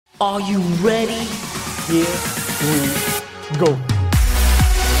Are you ready? Here we go.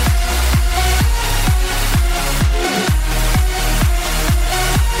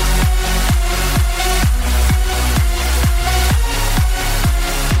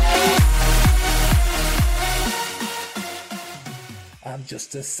 I'm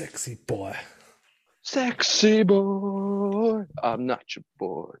just a sexy boy. Sexy boy, I'm not your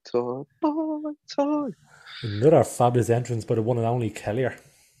boy toy. Another fabulous entrance by the one and only Kellier.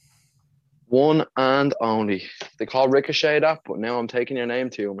 One and only. They call Ricochet that, but now I'm taking your name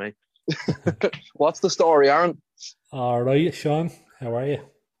to you, mate. What's the story, Aaron? All right, Sean. How are you?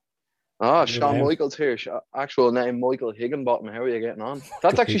 Ah, Good Shawn name. Michaels here. Actual name, Michael Higginbottom. How are you getting on?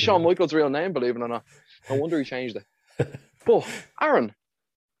 That's actually Shawn Michaels' real name, believe it or not. No wonder he changed it. But, Aaron,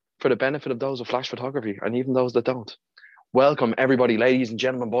 for the benefit of those with flash photography, and even those that don't, welcome everybody, ladies and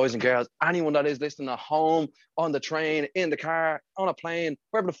gentlemen, boys and girls, anyone that is listening at home, on the train, in the car, on a plane,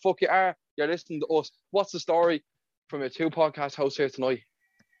 wherever the fuck you are, you're listening to us. What's the story from your two podcast hosts here tonight?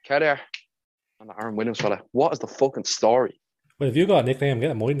 Kellier and the Aaron Williams fella. What is the fucking story? Well, if you got a nickname,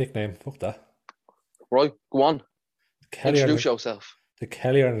 get my nickname. Fuck that. Right, go on. Kellier Introduce yourself. The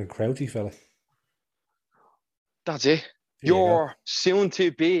Kellier and the Crouchy fella. That's it. There you go. You're soon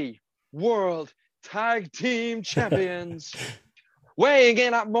to be world tag team champions. Weighing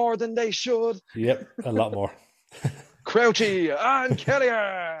in at more than they should. Yep, a lot more. Crouchy and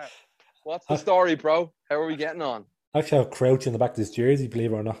Kellier. What's the story, bro? How are we getting on? Actually, I have Crouch in the back of this jersey,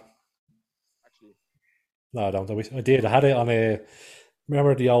 believe it or not. Actually, No, I don't. I did. I had it on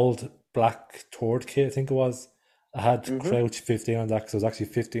remember the old black Tord kit, I think it was? I had Crouch 15 on that because I was actually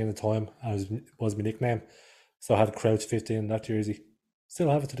 15 at the time and it was my nickname. So I had Crouch 15 in that jersey.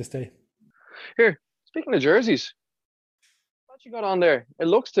 Still have it to this day. here, speaking of jerseys, what you got on there? It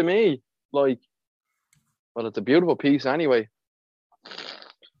looks to me like, well, it's a beautiful piece anyway.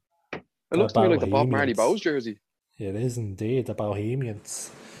 It looks to me like the Bob Marley Bohemians. Bowes jersey. It is indeed the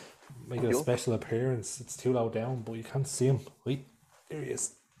Bohemians. Make a Yup. special appearance. It's too low down, but you can't see him. Wait, there he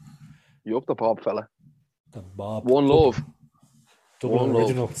is. You up the Bob, fella. The Bob. One love. Double One love.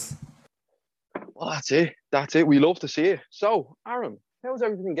 originals. Well, that's it. That's it. We love to see it. So, Aaron, how's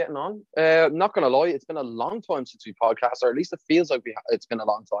everything getting on? Not going to lie, it's been a long time since we podcast, or at least it feels like it's been a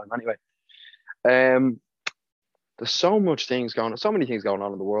long time anyway. There's so many things going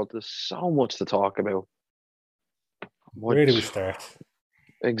on in the world. There's so much to talk about. Where do we start?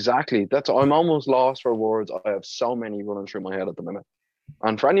 Exactly. I'm almost lost for words. I have so many running through my head at the minute.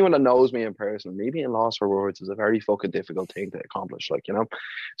 And for anyone that knows me in person, me being lost for words is a very fucking difficult thing to accomplish,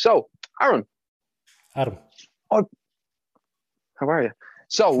 So, Aaron. Adam. How are you?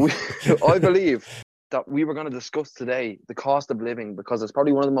 So, I believe that we were going to discuss today the cost of living because it's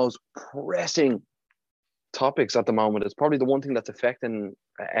probably one of the most pressing topics at the moment. It's probably the one thing that's affecting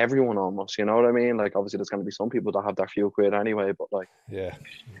everyone almost, you know what I mean? Like, obviously there's going to be some people that have their few quid anyway, but like, Yeah.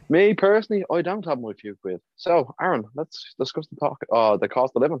 me personally, I don't have my few quid. So, Aaron, let's discuss the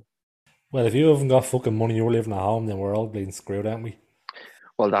cost of living. Well, if you haven't got fucking money, you're living at home, then we're all bleeding screwed, aren't we?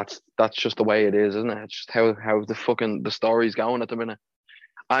 Well, that's just the way it is, isn't it? It's just how the story's going at the minute.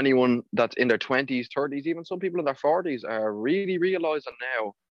 Anyone that's in their 20s, 30s, even some people in their 40s are really realizing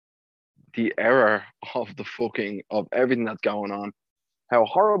now the error of everything that's going on, how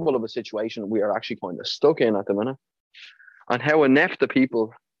horrible of a situation we are actually kind of stuck in at the minute, and how inept the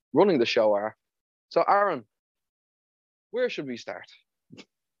people running the show are. So, Aaron, where should we start?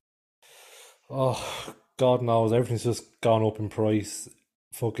 Oh, God knows, everything's just gone up in price.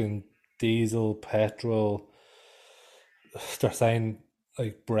 Fucking diesel, petrol. They're saying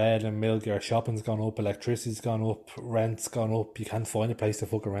like bread and milk, your shopping's gone up, electricity's gone up, rent's gone up. You can't find a place to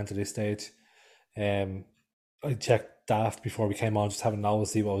fucking rent at this stage. I checked Daft before we came on, just having now to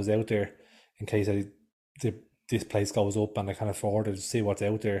see what was out there in case this place goes up and I can afford it, to see what's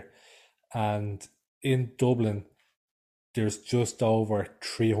out there. And in Dublin, there's just over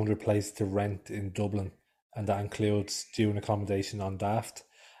 300 places to rent in Dublin, and that includes student accommodation on Daft.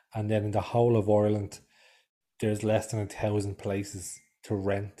 And then in the whole of Ireland, there's less than 1,000 places to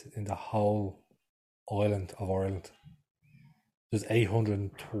rent in the whole island of Ireland. There's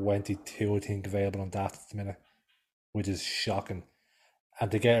 822, I think, available on Daft at the minute, which is shocking.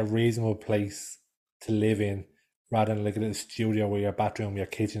 And to get a reasonable place to live in, rather than like a little studio where your bathroom, your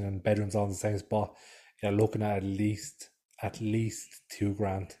kitchen and bedrooms all in the same spot, you're looking at least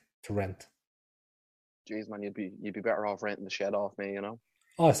 $2,000 to rent. Jeez, man, you'd be better off renting the shed off me, you know?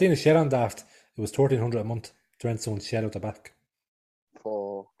 Oh, I seen a shed on Daft. It was $1,300 a month to rent someone's shed out the back.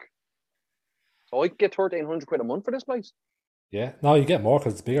 Fuck. So I could get 1,300 quid a month for this place? Yeah. No, you get more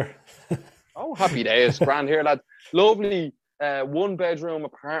because it's bigger. Oh, happy days. Grand here, lad. Lovely one bedroom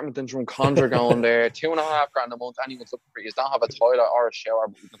apartment in Drumcondra going there, $2.5 grand a month. Anyone's looking for you. You don't have a toilet or a shower,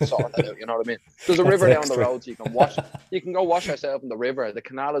 but you can sort that out. You know what I mean? There's a river down the road, so you can wash. You can go wash yourself in the river. The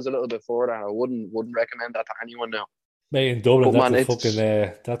canal is a little bit further. I wouldn't recommend that to anyone now. Mate, in Dublin, But that's man, a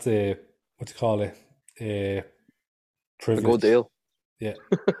fucking that's a what do you call it? a Privilege. good deal. Yeah.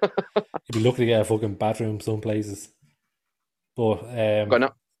 You'd be lucky to get a fucking bathroom some places. But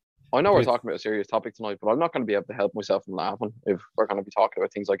I know we're talking about a serious topic tonight, but I'm not going to be able to help myself from laughing if we're going to be talking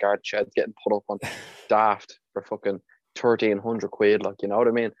about things like garden sheds getting put up on daft for fucking 1,300 quid. Like, you know what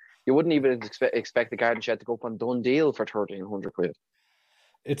I mean? You wouldn't even expect the garden shed to go up on Dundee for 1,300 quid.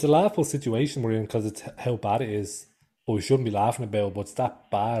 it's a laughable situation we're in because it's how bad it is. But we shouldn't be laughing about it, but it's that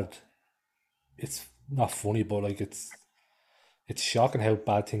bad. It's not funny, but like it's shocking how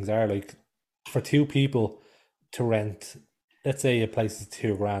bad things are. Like for two people to rent, let's say a place is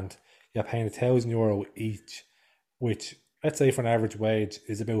 €2,000, you're paying €1,000 each, which let's say for an average wage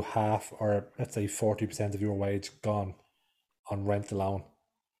is about half, or let's say 40% of your wage gone on rent alone.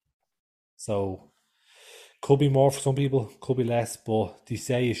 So could be more for some people, could be less, but they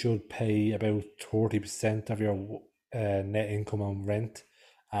say you should pay about 30% of your net income on rent,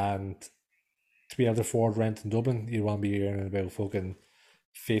 and to be able to afford rent in Dublin, you want to be earning about fucking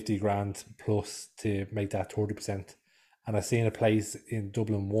 50 grand plus to make that 30%. And I seen a place in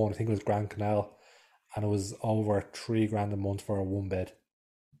Dublin 1, I think it was Grand Canal, and it was over 3 grand a month for a one bed.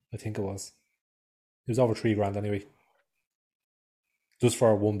 I think it was. It was over 3 grand anyway. Just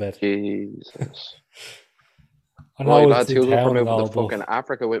for a one bed. Jesus. I know Right, it's lads, in who's up for town and moving all, to but fucking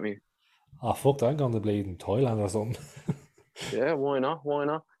Africa with me? oh fuck, I'm going to bleed in Thailand or something. Yeah, why not? Why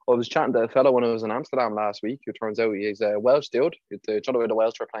not? I was chatting to a fellow when I was in Amsterdam last week, who turns out he's a Welsh dude. The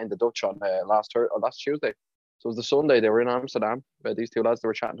Welsh were playing the Dutch on last Tuesday. So it was the Sunday, they were in Amsterdam. These two lads, they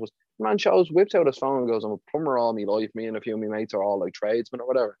were chatting to us. The man shows, whips out his phone and goes, I'm a plumber all my life. Me and a few of my mates are all like tradesmen or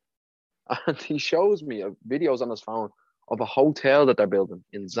whatever. And he shows me videos on his phone of a hotel that they're building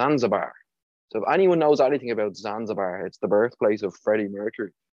in Zanzibar. So if anyone knows anything about Zanzibar, it's the birthplace of Freddie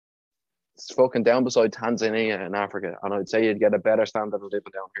Mercury. It's fucking down beside Tanzania in Africa, and I'd say you'd get a better standard of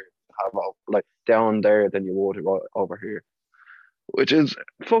living down here, like down there, than you would over here, which is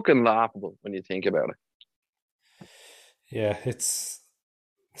fucking laughable when you think about it. Yeah,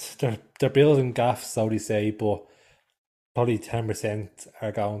 they're building gaffs, so they say, but probably 10%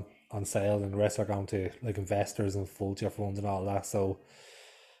 are going on sale, and the rest are going to like investors and vulture funds and all that. So,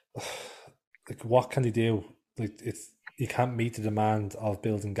 like, what can they do? Like, you can't meet the demand of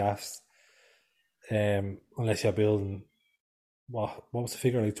building gaffs, unless you're building what was the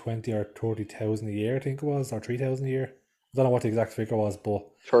figure, like 20 or 30,000 a year, I think it was, or 3,000 a year. I don't know what the exact figure was, but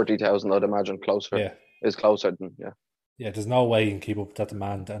 30,000, I'd imagine, is closer than yeah. There's no way you can keep up with that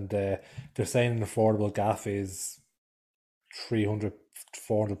demand, and they're saying an affordable gaff is 300,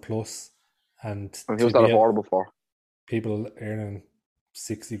 400 plus, and And to who's that be affordable for? people earning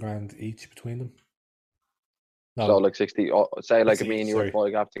 60 grand each between them. No, So like 60, say like 60, me and you were to buy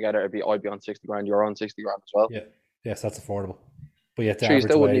a gaff together, I'd be on 60 grand, you're on 60 grand as well. yeah, yes, that's affordable. But yet the Sure, you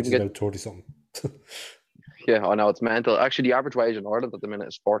average still wouldn't wage is even about 30 something. Yeah, I know, it's mental. Actually, the average wage in Ireland at the minute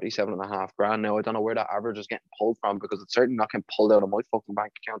is 47.5 grand now. I don't know where that average is getting pulled from, because it's certainly not getting pulled out of my fucking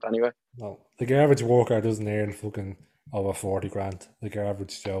bank account anyway. No, like your average worker doesn't earn fucking over 40 grand, like your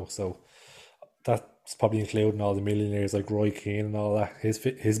average Joe. So that's probably including all the millionaires like Roy Keane and all that. His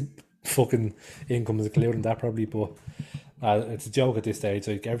fucking income is including that probably, but it's a joke at this stage.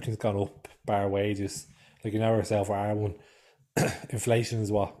 Like everything's gone up, bar wages. Like you know yourself, for our one, inflation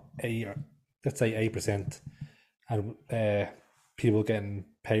is what, let's say 8%, and people getting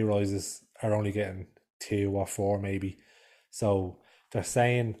pay rises are only getting 2 or 4 maybe. So they're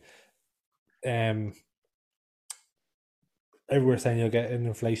saying, everywhere saying you'll get an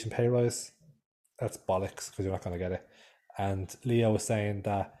inflation pay rise. That's bollocks, because you're not going to get it. And Leo was saying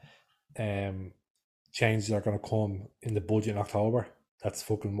that changes are going to come in the budget in October. That's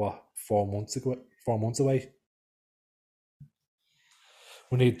fucking what, 4 months ago, 4 months away.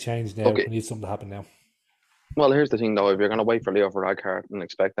 We need change now. Okay. We need something to happen now. Well, here's the thing though: if you're going to wait for Leo Varadkar and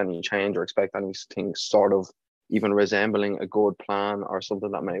expect any change or expect anything sort of even resembling a good plan or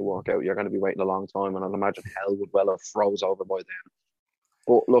something that may work out, you're going to be waiting a long time, and I'd imagine hell would well have froze over by then.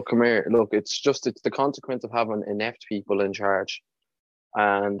 But look, come here. Look, it's the consequence of having inept people in charge.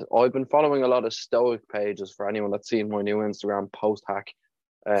 And I've been following a lot of Stoic pages for anyone that's seen my new Instagram post hack.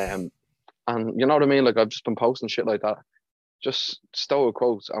 And you know what I mean? Like, I've just been posting shit like that. Just Stoic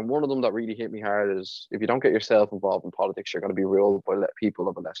quotes. And one of them that really hit me hard is, if you don't get yourself involved in politics, you're going to be ruled by people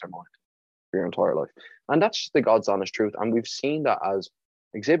of a lesser mind for your entire life. And that's just the God's honest truth. And we've seen that as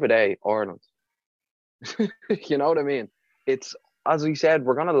Exhibit A, Ireland. You know what I mean? it's, as we said,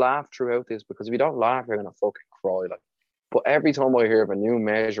 we're gonna laugh throughout this because if you don't laugh, you're gonna fucking cry. Like, but every time I hear of a new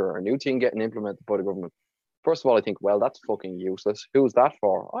measure or a new thing getting implemented by the government, first of all, I think, well, that's fucking useless. Who's that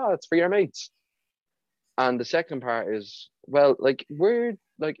for? Oh, it's for your mates. And the second part is, well, like, we're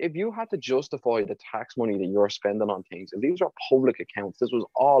like, if you had to justify the tax money that you're spending on things, if these are public accounts, this was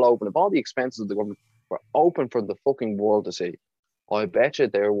all open, if all the expenses of the government were open for the fucking world to see, I bet you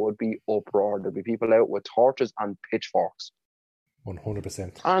there would be uproar. There'd be people out with torches and pitchforks.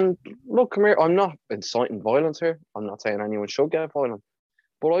 100%. And look, come here, I'm not inciting violence here. I'm not saying anyone should get violent.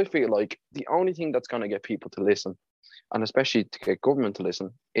 But I feel like the only thing that's going to get people to listen, and especially to get government to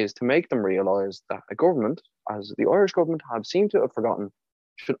listen, is to make them realise that a government, as the Irish government have seemed to have forgotten,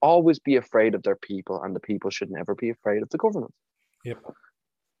 should always be afraid of their people, and the people should never be afraid of the government. Yep.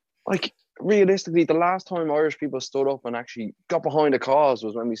 Like, realistically, the last time Irish people stood up and actually got behind a cause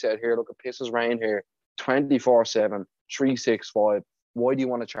was when we said, here, look, it pisses rain here 24/7, 365. Why do you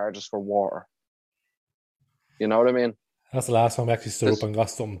want to charge us for water? You know what I mean? That's the last time we actually stood up and got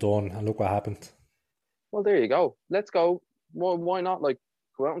something done, and look what happened. Well, there you go. Let's go. Well, why not? Like,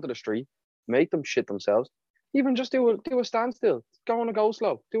 go out into the street, make them shit themselves. Even just do a standstill. Go on a go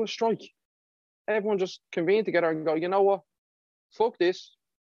slow. Do a strike. Everyone just convene together and go, you know what? Fuck this.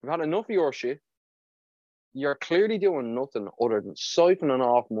 We've had enough of your shit. You're clearly doing nothing other than siphoning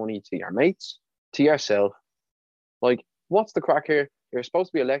off money to your mates, to yourself. Like, what's the crack here? You're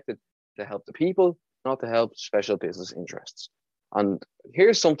supposed to be elected to help the people, not to help special business interests. And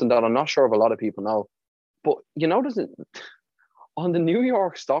here's something that I'm not sure if a lot of people know. But you notice it on the New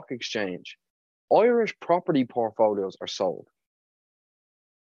York Stock Exchange, Irish property portfolios are sold.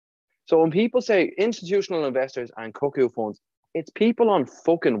 So when people say institutional investors and cuckoo funds, it's people on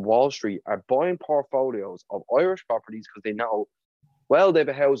fucking Wall Street are buying portfolios of Irish properties because they know, well, they have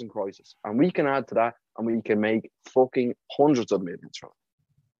a housing crisis and we can add to that and we can make fucking hundreds of millions from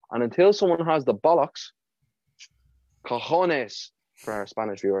it. And until someone has the bollocks, cojones for our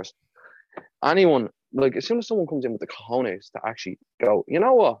Spanish viewers, anyone, like, as soon as someone comes in with the cojones to actually go, you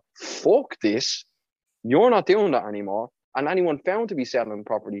know what, fuck this, you're not doing that anymore, and anyone found to be selling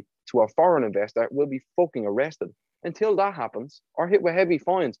property to a foreign investor will be fucking arrested. Until that happens, or hit with heavy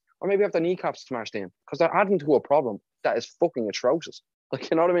fines, or maybe have their kneecaps smashed in, because they're adding to a problem that is fucking atrocious. Like,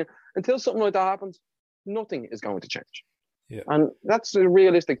 you know what I mean? Until something like that happens, nothing is going to change. Yeah. And that's a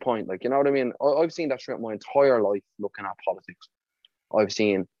realistic point. Like, you know what I mean? I've seen that throughout my entire life looking at politics. I've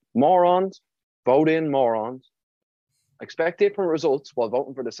seen morons vote in morons, expect different results while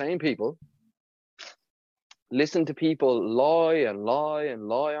voting for the same people, listen to people lie and lie and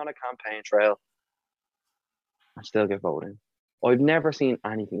lie on a campaign trail, and still get voted in. I've never seen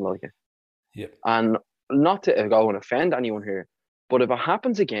anything like it. Yep. And not to go and offend anyone here, but if it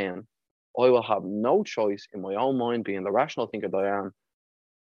happens again, I will have no choice in my own mind, being the rational thinker that I am,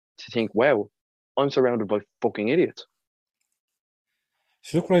 to think, wow, I'm surrounded by fucking idiots.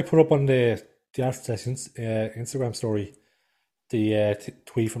 So look what I put up on the after sessions Instagram story, the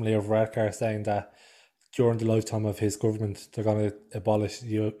tweet from Leo Varadkar saying that during the lifetime of his government, they're going to abolish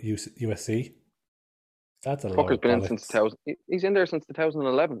USC. That's a lot Fucker's of been in since bollocks. he's in there since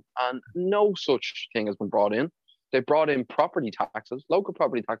 2011, and no such thing has been brought in. They brought in property taxes. Local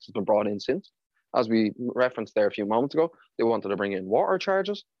property taxes have been brought in since, as we referenced there a few moments ago. They wanted to bring in water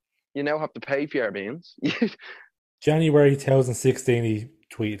charges. You now have to pay for your beans. January 2016, he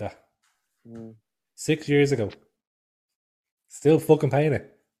tweeted that. 6 years ago. Still fucking paying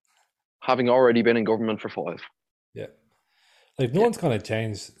it. Having already been in government for 5. Yeah. Like, no one's going to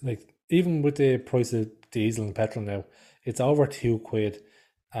change. Like, even with the price of diesel and petrol now, it's over £2.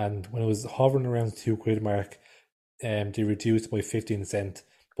 And when it was hovering around the £2 mark, they reduced by 15 cents.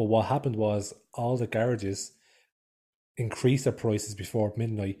 But what happened was all the garages increased their prices before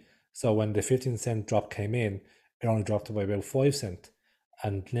midnight. So when the 15 cent drop came in, it only dropped by about 5 cents.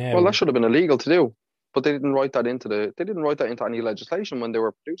 And now, well, that should have been illegal to do, but they didn't write that into any legislation when they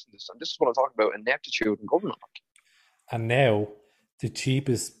were producing this. And this is what I'm talking about: ineptitude in government. And now the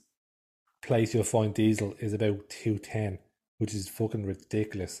cheapest place you'll find diesel is about 210, which is fucking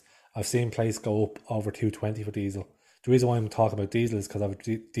ridiculous. I've seen places go up over 220 for diesel. The reason why I'm talking about diesel is because I have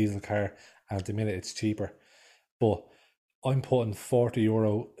a diesel car, and at the minute it's cheaper. But I'm putting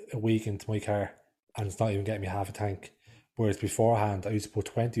 €40 a week into my car, and it's not even getting me half a tank. Whereas beforehand, I used to put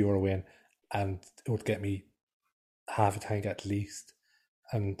 €20 in, and it would get me half a tank at least.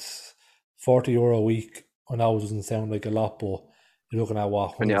 And €40 a week, I know it doesn't sound like a lot, but you're looking at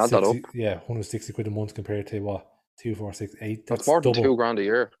what, When you add that up, 160 quid a month compared to what, 2, 4, 6, 8. that's more than double. £2,000 a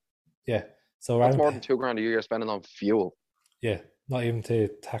year. Yeah, so that's more than £2,000 a year you're spending on fuel. Yeah, not even to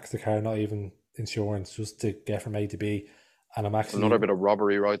tax the car, not even insurance, just to get from A to B. and I'm Another actually bit of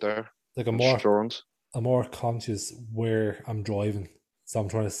robbery right there. like Insurance. I'm more conscious where I'm driving, so I'm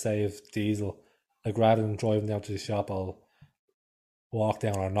trying to save diesel. Like rather than driving down to the shop, I'll walk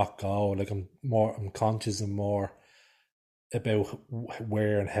down or not go. Like I'm conscious and more about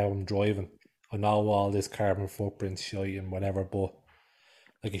where and how I'm driving. I know all this carbon footprint shit and whatever, but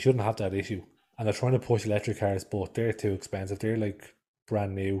like you shouldn't have that issue. And they're trying to push electric cars, but they're too expensive. They're like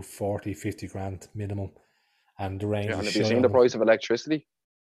brand new, 40, 50 grand minimum, and the range Yeah, is and have you shy seen on the them. price of electricity?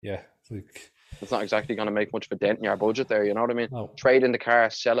 Yeah, it's like It's not exactly going to make much of a dent in your budget there. You know what I mean? no. Trade in the car,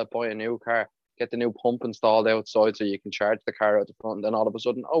 sell it, buy a new car, get the new pump installed outside so you can charge the car out the front. And then all of a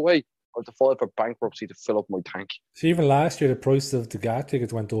sudden, oh wait, I have to file for bankruptcy to fill up my tank. See, even last year the price of the gas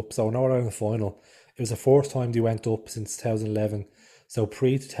tickets went up. So now we're in the final. It was the fourth time they went up since 2011. So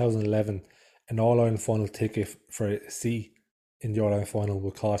pre 2011, an All Ireland final ticket for a C in the All Ireland final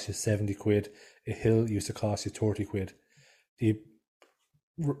would cost you 70 quid. A hill used to cost you 30 quid. They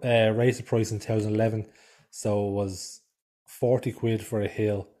raised the price in 2011, so it was 40 quid for a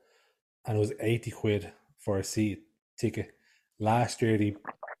hill and it was 80 quid for a C ticket. Last year they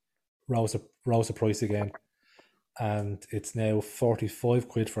rose the price again, and it's now 45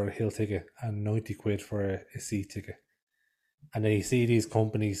 quid for a hill ticket and 90 quid for a C ticket. And then you see these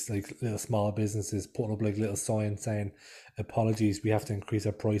companies, like little small businesses, putting up like little signs saying, apologies, we have to increase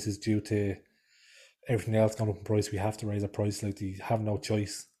our prices due to everything else going up in price. We have to raise our price. Like they have no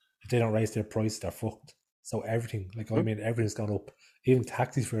choice. If they don't raise their price, they're fucked. So everything, like I mean, everything's gone up. Even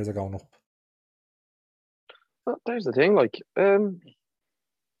taxi fares are going up. Well, there's the thing, Like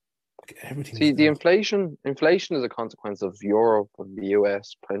everything's see, the gone. inflation is a consequence of Europe and the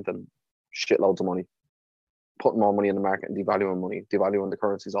US printing shitloads of money, putting more money in the market and devaluing the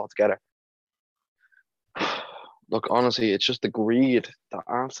currencies altogether. Look, honestly, it's just the greed, the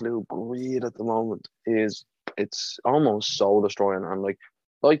absolute greed at the moment is it's almost soul destroying. And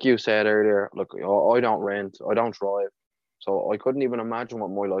like you said earlier, look, I don't rent, I don't drive, so I couldn't even imagine what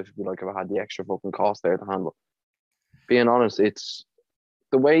my life would be like if I had the extra fucking cost there to handle. Being honest, it's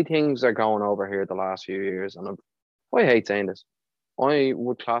the way things are going over here the last few years, and I hate saying this. I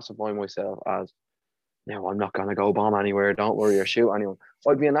would classify myself as, no, I'm not gonna go bomb anywhere. Don't worry or shoot anyone.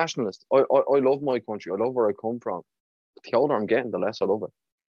 I'd be a nationalist. I love my country. I love where I come from. But the older I'm getting, the less I love it.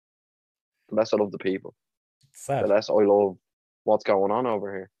 The less I love the people. It's The sad. less I love what's going on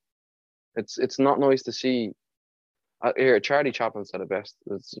over here. It's not nice to see. Here, Charlie Chaplin said it best.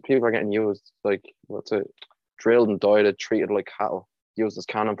 People are getting used like what's it, drilled and dieted, treated like cattle, used as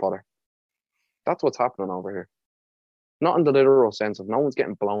cannon fodder. That's what's happening over here. Not in the literal sense of no one's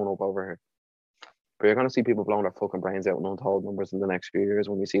getting blown up over here. But you're going to see people blowing their fucking brains out in untold numbers in the next few years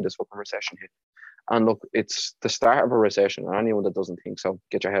when we see this fucking recession hit. And look, it's the start of a recession. And anyone that doesn't think so,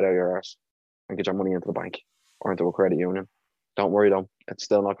 get your head out of your arse and get your money into the bank or into a credit union. Don't worry though, it's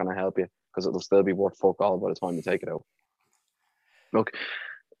still not going to help you because it'll still be worth fuck all by the time you take it out. Look,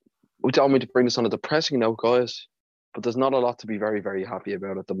 we told me to bring this on a depressing note, guys, but there's not a lot to be very, very happy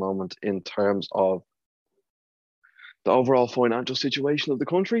about at the moment in terms of the overall financial situation of the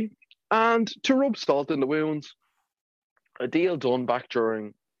country. And to rub salt in the wounds, a deal done back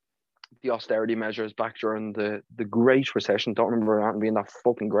during the austerity measures, back during the Great Recession. Don't remember that being that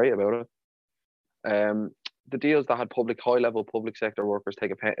fucking great about it. The deals that had high level public sector workers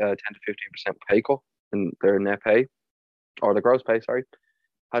take a 10 to 15% pay cut in their net pay, or the gross pay, sorry,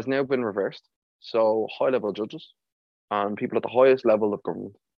 has now been reversed. So high level judges and people at the highest level of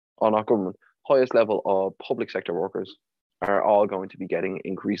government, or not government, highest level of public sector workers are all going to be getting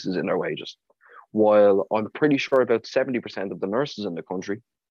increases in their wages. While I'm pretty sure about 70% of the nurses in the country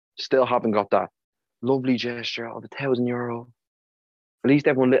still haven't got that lovely gesture of €1,000. At least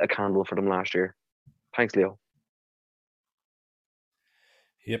everyone lit a candle for them last year. Thanks, Leo.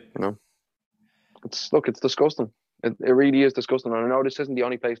 Yep. You know, it's disgusting. It really is disgusting. And I know this isn't the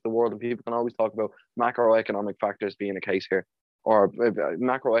only place in the world, and people can always talk about macroeconomic factors being a case here, or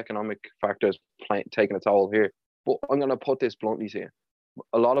macroeconomic factors taking a toll here. But I'm going to put this bluntly to you.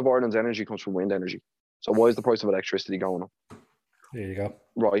 A lot of Ireland's energy comes from wind energy. So why is the price of electricity going up? There you go.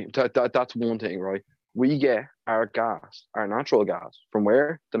 Right, that's one thing, right? We get our gas, our natural gas, from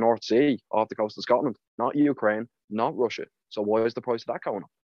where? The North Sea, off the coast of Scotland, not Ukraine, not Russia. So why is the price of that going up?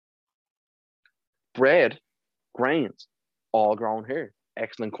 Bread, grains, all grown here.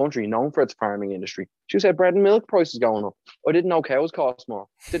 Excellent country, known for its farming industry. She said bread and milk prices going up. I didn't know cows cost more.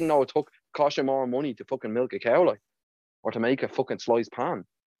 Didn't know it cost you more money to fucking milk a cow, like, or to make a fucking sliced pan.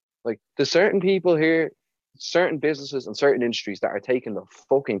 Like, there's certain people here, certain businesses and certain industries that are taking the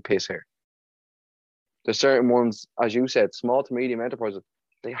fucking piss here. There's certain ones, as you said, small to medium enterprises,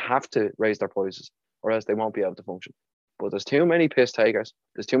 they have to raise their prices or else they won't be able to function. But there's too many piss takers.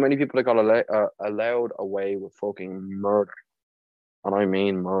 There's too many people that got allowed away with fucking murder. And I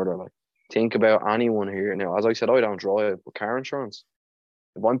mean murder. Like, think about anyone here. Now, as I said, I don't drive, but car insurance.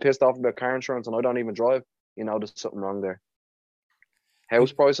 If I'm pissed off about car insurance and I don't even drive, there's something wrong there.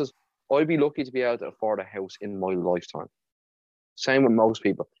 House prices. I'd be lucky to be able to afford a house in my lifetime. Same with most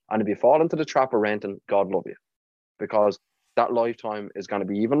people. And if you fall into the trap of renting, God love you. Because that lifetime is going to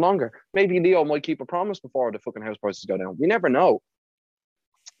be even longer. Maybe Leo might keep a promise before the fucking house prices go down. We never know.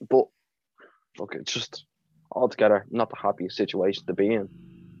 But look, it's just altogether not the happiest situation to be in.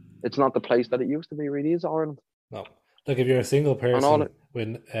 It's not the place that it used to be, really, is Ireland. No. Like, if you're a single person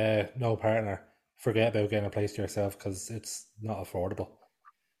with no partner, forget about getting a place to yourself because it's not affordable.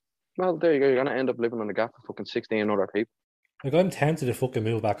 Well, there you go. You're going to end up living on the gap of fucking 16 other people. Like, I'm tempted to fucking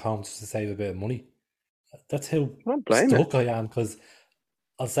move back home just to save a bit of money. That's how stuck I am, because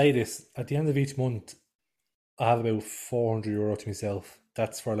I'll say this, at the end of each month, I have about €400 to myself.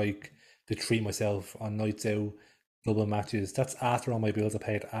 That's for, like, to treat myself on nights out, Dublin matches. That's after all my bills are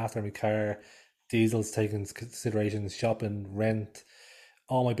paid, after my car, diesel's taken into consideration, shopping, rent.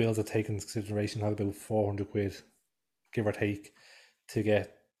 All my bills are taken into consideration. I have about 400 quid, give or take, to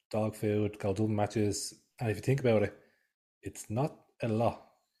get dog food, go Dublin matches. And if you think about it, it's not a lot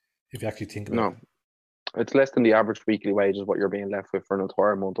if you actually think about it. It's less than the average weekly wage is what you're being left with for an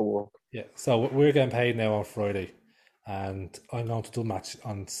entire month of work. Yeah, so we're getting paid now on Friday, and I'm going to Dublin match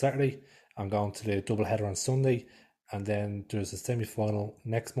on Saturday. I'm going to the double header on Sunday, and then there's a semi-final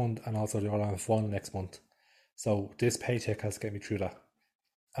next month and also the All-Ireland final next month. So this paycheck has to get me through that.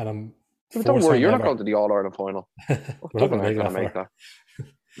 And don't worry, you're not going to the All-Ireland final. We're not going to make that.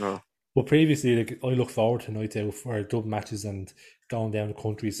 No. Well, previously, like, I look forward to nights out for Dublin matches and going down the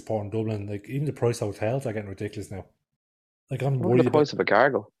country supporting Dublin. Like, even the price of hotels are getting ridiculous now. Like, I'm worried the price of a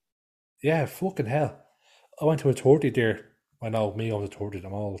gargle. Yeah, fucking hell. I went to a 30 there. I know, me, I was a 30,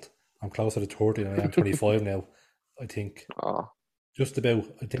 I'm old. I'm closer to 30 than I am 25 now, I think. Just about.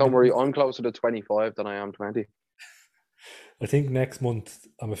 Don't worry, I'm closer to 25 than I am 20. I think next month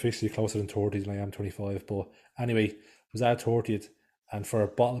I'm officially closer than 30 than I am 25. But anyway, I was at 30th, and for a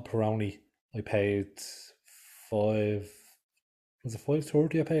bottle of Peroni, I paid was it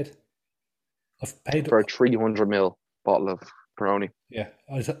 $5.30 I paid? I've paid for a 300ml bottle of Peroni. Yeah,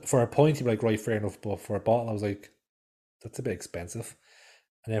 for a pint you'd be like, right, fair enough, but for a bottle I was like, that's a bit expensive.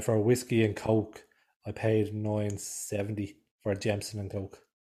 And then for a whiskey and Coke, I paid $9.70 for a Jameson and Coke.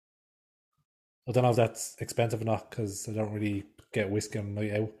 I don't know if that's expensive or not, because I don't really get whiskey on a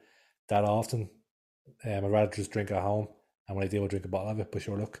night out that often. I'd rather just drink at home, and when I do, I drink a bottle of it. But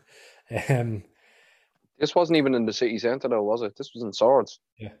sure, look. This wasn't even in the city centre, though, was it? This was in Swords.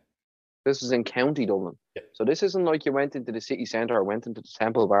 Yeah. This is in County Dublin. Yeah. So this isn't like you went into the city centre or went into the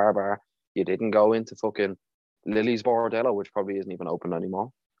Temple Bar. You didn't go into fucking Lily's Bordello, which probably isn't even open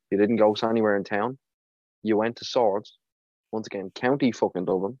anymore. You didn't go anywhere in town. You went to Swords. Once again, County fucking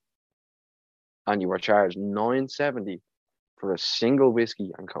Dublin. And you were charged $9.70 for a single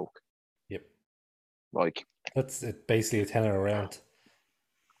whiskey and Coke. Yep. Like, that's basically a tenner around.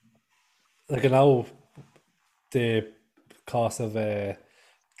 Like, I know the cost of a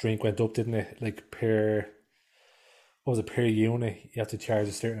drink went up, didn't it? Like, per unit, you have to charge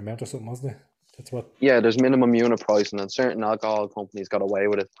a certain amount or something, wasn't it? That's what. Yeah, there's minimum unit price, and then certain alcohol companies got away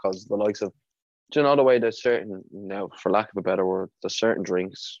with it because the likes of, do you know the way there's certain, for lack of a better word, there's certain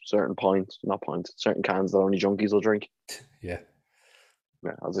drinks, certain certain cans that only junkies will drink. Yeah.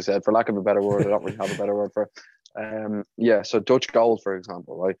 Yeah, as I said, for lack of a better word, I don't really have a better word for it. Yeah, so Dutch Gold, for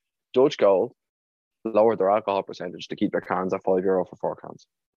example, right? Dutch Gold lowered their alcohol percentage to keep their cans at €5 for 4 cans.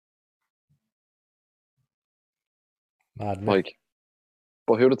 Mad, like,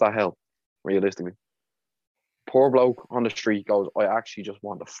 but who does that help, realistically? Poor bloke on the street goes, I actually just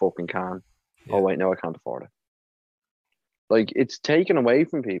want a fucking can. Yeah. Oh, wait, no, I can't afford it. Like, it's taken away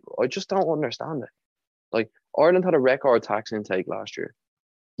from people. I just don't understand it. Like, Ireland had a record tax intake last year,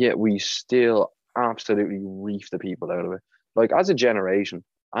 yet we still absolutely reef the people out of it. Like, as a generation,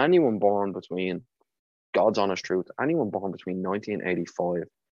 anyone born between, God's honest truth, anyone born between 1985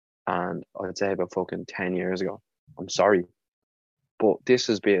 and I'd say about fucking 10 years ago, I'm sorry, but this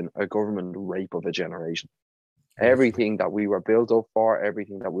has been a government rape of a generation. Everything that we were built up for,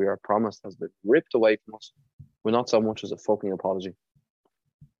 everything that we were promised has been ripped away from us with not so much as a fucking apology.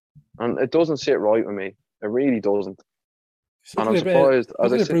 And it doesn't sit right with me. It really doesn't. And I'm surprised.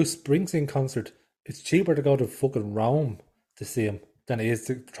 Look at the Bruce Springsteen concert. It's cheaper to go to fucking Rome to see him than it is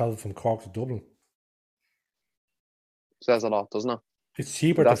to travel from Cork to Dublin. Says a lot, doesn't it? It's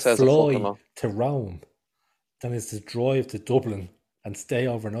cheaper to fly to Rome than it is to drive to Dublin and stay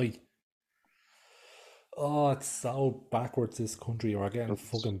overnight. Oh, it's so backwards, this country. We're getting It's,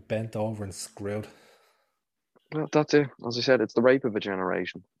 fucking bent over and screwed. well, that's it. As I said, it's the rape of a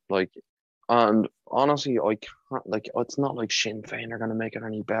generation. Like, and honestly, I can't, like, it's not like Sinn Féin are going to make it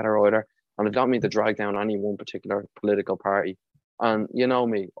any better either. And I don't mean to drag down any one particular political party. And you know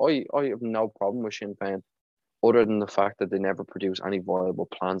me, I have no problem with Sinn Féin, other than the fact that they never produce any viable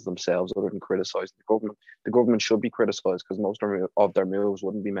plans themselves, other than criticising the government. The government should be criticised because most of their moves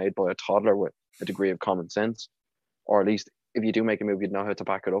wouldn't be made by a toddler with a degree of common sense, or at least if you do make a move, you'd know how to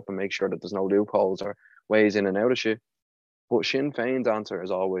back it up and make sure that there's no loopholes or ways in and out of shit. But Sinn Féin's answer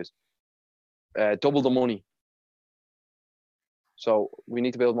is always double the money. So we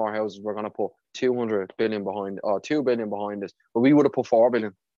need to build more houses. We're going to put 200 billion behind, or 2 billion behind this, but we would have put 4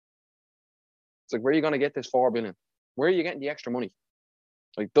 billion. It's like, where are you going to get this 4 billion? Where are you getting the extra money?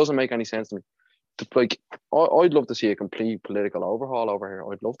 Like, doesn't make any sense to me. Like, I'd love to see a complete political overhaul over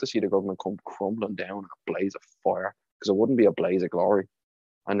here. I'd love to see the government come crumbling down in a blaze of fire, because it wouldn't be a blaze of glory.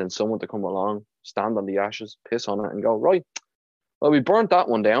 And then someone to come along, stand on the ashes, piss on it, and go, right, well, we burnt that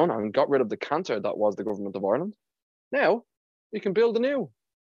one down and got rid of the cancer that was the government of Ireland. Now we can build a new.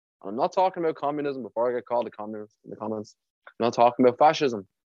 I'm not talking about communism before I get called a communist in the comments. I'm not talking about fascism.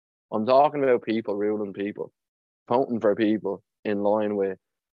 I'm talking about people ruling people, voting for people in line with,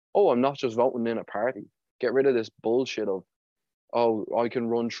 oh, I'm not just voting in a party. Get rid of this bullshit of, oh, I can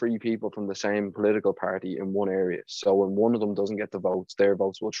run 3 people from the same political party in one area. So when one of them doesn't get the votes, their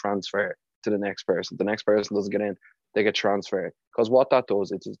votes will transfer to the next person. The next person doesn't get in, they get transferred. Because what that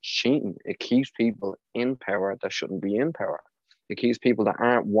does, it's cheating. It keeps people in power that shouldn't be in power. It keeps people that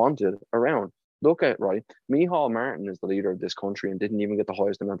aren't wanted around. Look at, right, Micheál Martin is the leader of this country and didn't even get the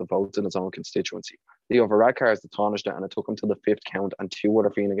highest amount of votes in his own constituency. Leo Varadkar is the Taoiseach, and it took him to the 5th count, and 2 other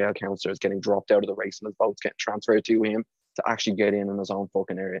Fine Gael councillors getting dropped out of the race and his votes getting transferred to him to actually get in his own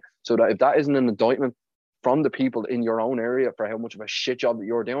fucking area. So that if that isn't an indictment from the people in your own area for how much of a shit job that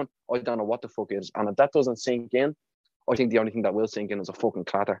you're doing, I don't know what the fuck is. And if that doesn't sink in, I think the only thing that will sink in is a fucking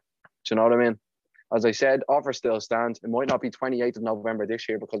clatter. Do you know what I mean? As I said, offer still stands. It might not be 28th of November this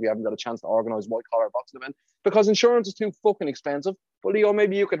year because we haven't got a chance to organise white collar boxing event because insurance is too fucking expensive. But Leo,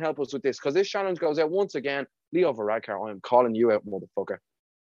 maybe you can help us with this because this challenge goes out once again. Leo Varadkar, I am calling you out, motherfucker.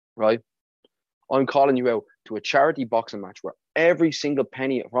 Right? I'm calling you out to a charity boxing match where every single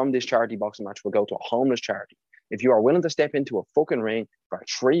penny from this charity boxing match will go to a homeless charity. If you are willing to step into a fucking ring for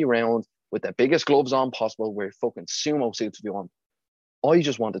 3 rounds with the biggest gloves on possible, where fucking sumo suits if you want, I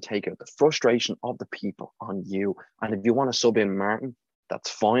just want to take out the frustration of the people on you. And if you want to sub in Martin, that's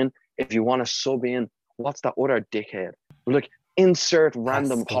fine. If you want to sub in, what's that other dickhead? Look, insert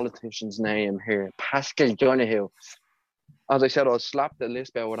random Pascal. politician's name here. Pascal Donoghue. As I said, I'll slap the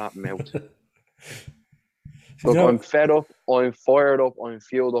list out of that mouth. Look, I'm fed up, I'm fired up, I'm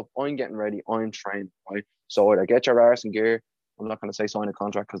fueled up, I'm getting ready, I'm trained, right? So either get your arse in gear. I'm not going to say sign a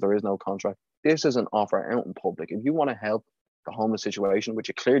contract because there is no contract. This is an offer out in public. If you want to help the homeless situation, which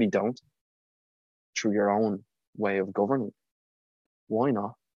you clearly don't, through your own way of governing, why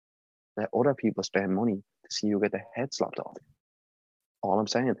not let other people spend money to see you get the head slapped off? All I'm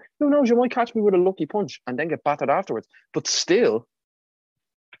saying. Who knows, you might catch me with a lucky punch and then get battered afterwards. But still,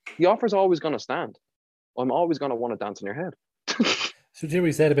 the offer's always going to stand. I'm always going to want to dance in your head. So,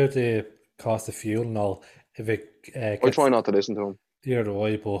 Jimmy said about the cost of fuel and all. If it I gets try not to listen to him. the other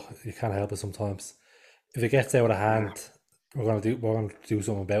way, but you can't help it sometimes. If it gets out of Yeah. hand, we're gonna do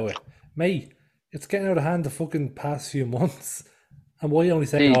something about it, mate. It's getting out of hand the fucking past few months, and why are you only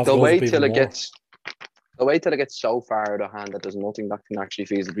saying, See, "Oh, if it they'll goes up wait even till it more"? gets they'll wait till it gets so far out of hand that there's nothing that can actually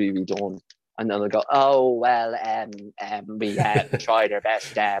feasibly be done. And then they'll go, oh well, we tried our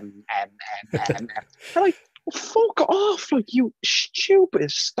best, They're like, fuck off, like you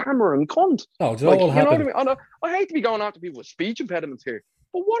stupid stammering cunt. No, do you know what Like, will you know what I happen? mean? I hate to be going after people with speech impediments here,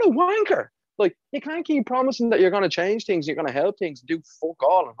 but what a wanker. Like, you can't keep promising that you're going to change things, you're going to help things, do fuck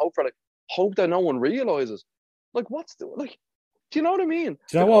all, and hope that no one realizes. Like, do you know what I mean?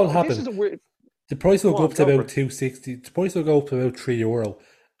 Do you know Like, what will this happen? is a weird. The price will Go go on, up to go for about it. 2.60. The price will go up to about €3,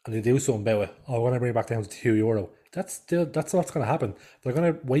 and they do something about it. Oh, we're gonna bring it back down to €2. That's what's gonna happen. They're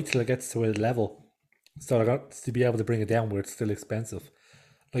gonna wait till it gets to a level, so they're going to be able to bring it down where it's still expensive.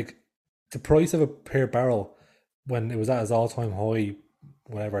 Like the price of a per barrel when it was at its all-time high,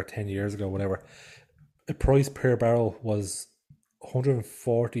 whatever, 10 years ago, whatever. The price per barrel was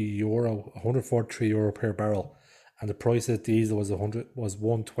 €140, €143 per barrel, and the price of diesel was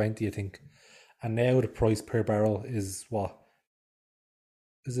 120, I think. And now the price per barrel is what?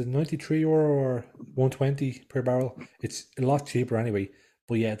 Is it €93 or 120 per barrel? It's a lot cheaper anyway,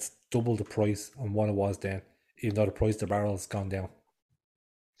 but yeah, it's double the price on what it was then, even though the price of the barrel has gone down.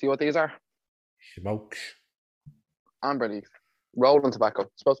 See what these are? Smokes. Amber leaf, rolling tobacco.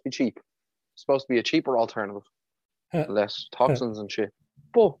 It's supposed to be cheap. It's supposed to be a cheaper alternative, Huh. less toxins and shit.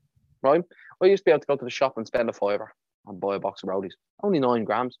 But right, I used to be able to go to the shop and spend a fiver and buy a box of rollies. Only 9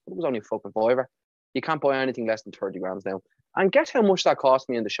 grams, but it was only a fucking fiver. You can't buy anything less than 30 grams now. And guess how much that cost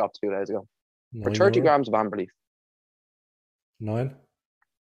me in the shop 2 days ago for 30 €9. grams of amber leaf. 9.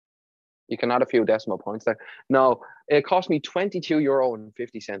 You can add a few decimal points there. No, it cost me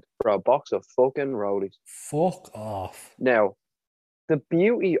 €22.50 for a box of fucking rollies. Fuck off. Now, the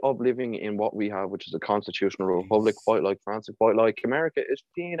beauty of living in what we have, which is a constitutional republic, Jeez. quite like France and quite like America, is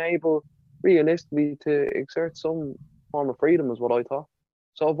being able realistically to exert some form of freedom, is what I thought.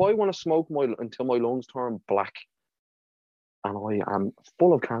 So if I want to smoke until my lungs turn black and I am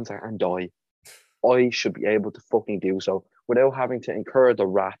full of cancer and die, I should be able to fucking do so without having to incur the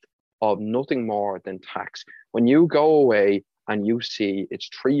wrath of nothing more than tax. When you go away and you see it's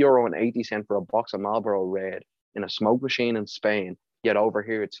 €3.80 for a box of Marlboro Red in a smoke machine in Spain, yet over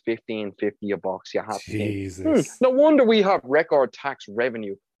here it's $15.50 a box, you have to think, Jesus. no wonder we have record tax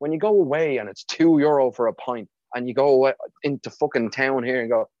revenue. When you go away and it's €2 for a pint, and you go away into fucking town here and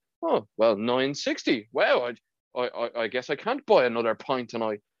go, oh well, $9.60. Wow, I guess I can't buy another pint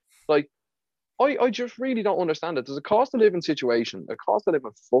tonight. Like, I just really don't understand it. There's a cost of living situation, a cost of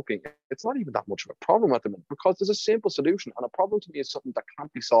living fucking. It's not even that much of a problem at the minute because there's a simple solution, and a problem to me is something that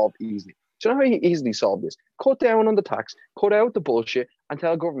can't be solved easily. Do you know how you easily solve this? Cut down on the tax, cut out the bullshit, and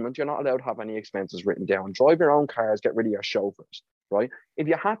tell government you're not allowed to have any expenses written down. Drive your own cars, get rid of your chauffeurs, right? If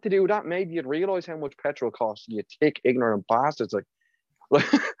you had to do that, maybe you'd realise how much petrol costs. You thick, ignorant bastards. Like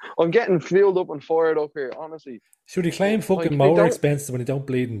I'm getting filled up and fired up here, honestly. Should he claim fucking Like, more expenses when he don't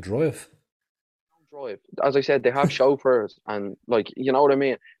bleed and drive? Drive. As I said, they have chauffeurs and, like, you know what I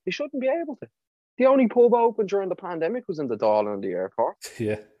mean? They shouldn't be able to. The only pub open during the pandemic was in the Dáil in the airport.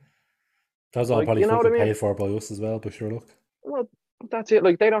 Yeah. That was all Like, probably you know what I fucking mean? paid for by us as well, but sure, look. Well, that's it.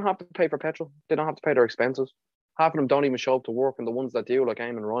 Like, they don't have to pay for petrol. They don't have to pay their expenses. Half of them don't even show up to work, and the ones that do, like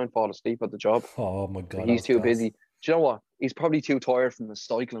Eamon Ryan, fall asleep at the job. Oh my God. He's too busy. Do you know what? He's probably too tired from the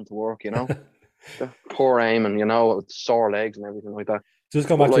cycling to work, you know? Poor Eamon, you know, with sore legs and everything like that. Just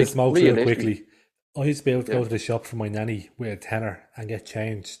go But, back to like, the smokes real realistically- quickly. I used to be able to Yeah. go to the shop for my nanny with a tenner and get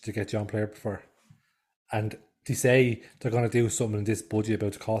change to get John Player before. And they say they're going to do something in this budget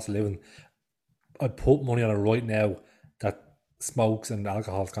about the cost of living. I'd put money on it right now that smokes and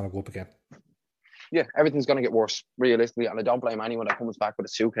alcohol is going to go up again. Yeah, everything's going to get worse, realistically. And I don't blame anyone that comes back with a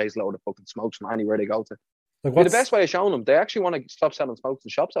suitcase load of fucking smokes from anywhere they go to. Like, Be the best way of showing them. They actually want to stop selling smokes in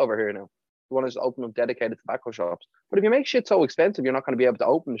shops over here now. They want to just open up dedicated tobacco shops. But if you make shit so expensive, you're not going to be able to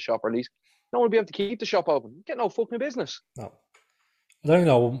open the shop, or at least no one will be able to keep the shop open. You get no fucking business. No. I don't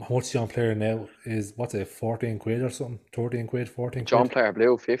know how much John Player now is. What's it, 14 quid or something? 13 quid, 14 John quid? Player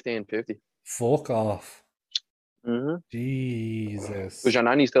Blue, 15.50. Fuck off. Mm-hmm. Jesus. Does your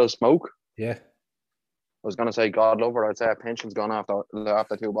nanny still smoke? Yeah. I was going to say, God love her. I'd say her pension's gone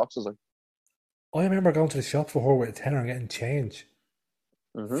after 2 boxes. Like. I remember going to the shop for her with a tenner and getting change.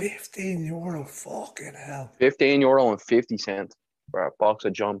 Mm-hmm. €15, fucking hell. €15.50 for a box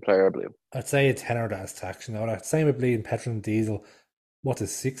of John Player Blue. I'd say a tenner that is tax, you know that. Same with bleeding petrol and diesel. What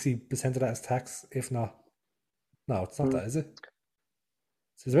is 60% of that is tax, if not? No, it's not that, is it?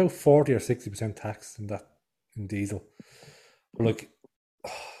 So it's about 40 or 60% tax in that in diesel. But like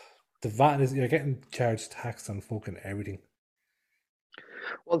the VAT is, you're getting charged tax on fucking everything.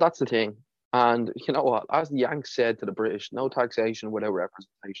 Well, that's the thing. And you know what? As the Yanks said to the British, no taxation without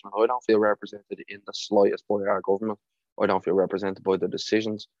representation. I don't feel represented in the slightest by our government. I don't feel represented by the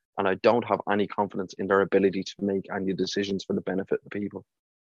decisions. And I don't have any confidence in their ability to make any decisions for the benefit of the people.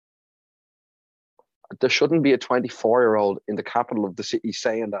 There shouldn't be a 24-year-old in the capital of the city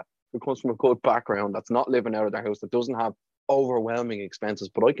saying that, who comes from a good background, that's not living out of their house, that doesn't have overwhelming expenses.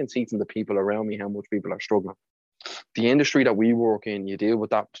 But I can see from the people around me how much people are struggling. The industry that we work in, you deal with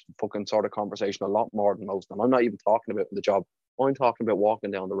that fucking sort of conversation a lot more than most. And I'm not even talking about the job. I'm talking about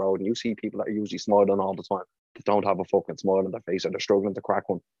walking down the road and you see people that are usually smiling all the time that don't have a fucking smile on their face, or they're struggling to crack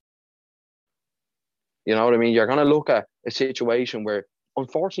one. You know what I mean? You're going to look at a situation where,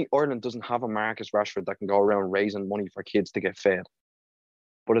 unfortunately, Ireland doesn't have a Marcus Rashford that can go around raising money for kids to get fed.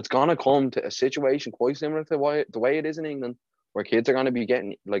 But it's going to come to a situation quite similar to the way it is in England, where kids are going to be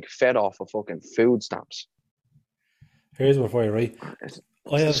getting like fed off of fucking food stamps. Here's one for you, right? It's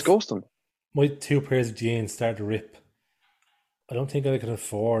disgusting. My 2 pairs of jeans started to rip. I don't think I could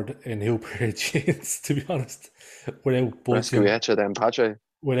afford a new pair of jeans, to be honest, without budgeting,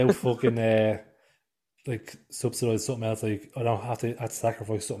 without fucking like subsidise something else. Like I don't have to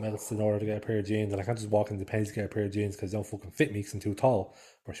sacrifice something else in order to get a pair of jeans, and I can't just walk into Penneys to get a pair of jeans because they don't fucking fit me because I'm too tall.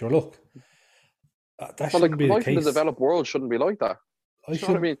 For sure, look, That But like shouldn't be the life in the case. developed world shouldn't be like that. I Do you know what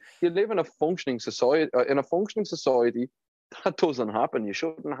I should. mean? You live in a functioning society. In a functioning society, that doesn't happen. You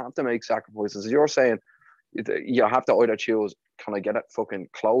shouldn't have to make sacrifices. You're saying you have to either choose: can I get it fucking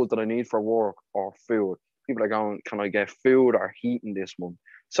clothes that I need for work or food? People are going, can I get food or heating this month?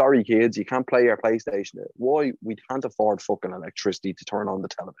 Sorry, kids, you can't play your PlayStation. Why? We can't afford fucking electricity to turn on the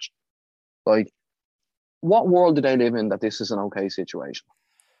television. Like, what world do they live in that this is an okay situation?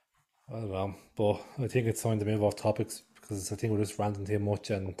 I don't know, but I think it's time to move off topics because I think we're just ranting too much.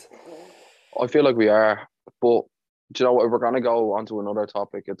 And I feel like we are, but do you know what? If we're gonna go onto another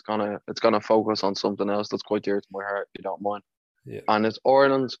topic, it's gonna focus on something else that's quite dear to my heart. If you don't mind, yeah, and it's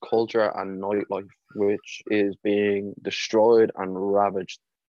Ireland's culture and nightlife, which is being destroyed and ravaged.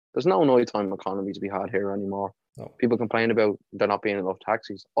 There's no nighttime economy to be had here anymore. no, People complain about there not being enough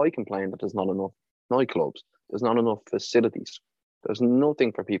taxis. I complain that there's not enough nightclubs. There's not enough facilities. There's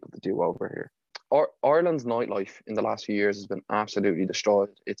nothing for people to do over here. Ireland's nightlife in the last few years has been absolutely destroyed.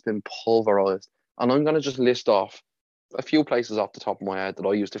 It's been pulverized. And I'm going to just list off a few places off the top of my head that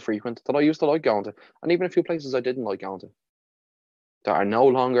I used to frequent, that I used to like going to, and even a few places I didn't like going to that are no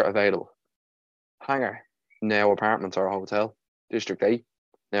longer available. Hangar, now apartments or a hotel. District 8,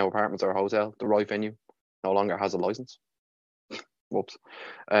 now apartments or a hotel. The right venue no longer has a license. Whoops.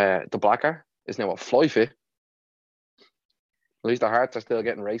 The Blacker is now a fly fit. At least the Hearts are still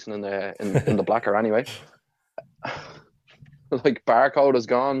getting racing in the Blacker anyway. Like Barcode is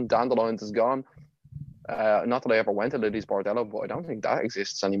gone, Dandelions is gone. Not that I ever went to Liddy's Bordello, but I don't think that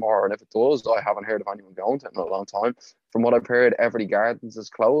exists anymore. And if it does, I haven't heard of anyone going to it in a long time. From what I've heard, Everly Gardens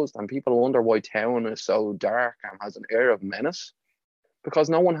is closed, and people wonder why town is so dark and has an air of menace. Because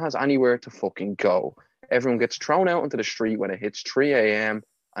no one has anywhere to fucking go. Everyone gets thrown out into the street when it hits 3 a.m.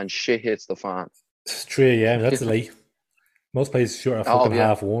 and shit hits the fan. it's 3 a.m. That's late. Most places sure are Oh, fucking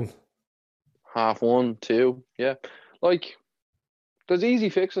yeah. 1:30. Half one, two. Yeah. Like, there's easy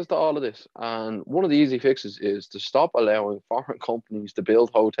fixes to all of this. And one of the easy fixes is to stop allowing foreign companies to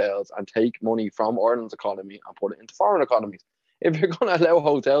build hotels and take money from Ireland's economy and put it into foreign economies. If you're going to allow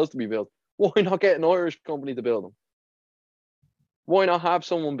hotels to be built, why not get an Irish company to build them? Why not have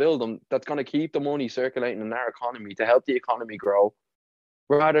someone build them that's going to keep the money circulating in our economy to help the economy grow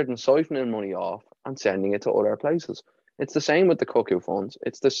rather than siphoning money off and sending it to other places? It's the same with the cuckoo funds.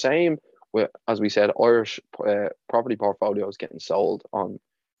 It's the same with, as we said, Irish property portfolios getting sold on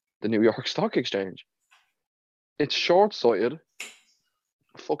the New York Stock Exchange. It's short-sighted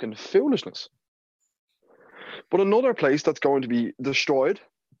fucking foolishness. But another place that's going to be destroyed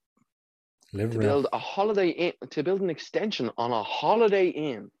to Liverpool. build a Holiday Inn, to build an extension on a Holiday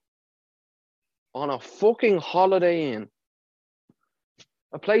Inn, on a fucking Holiday Inn,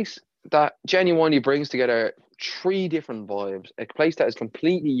 a place that genuinely brings together three different vibes, a place that is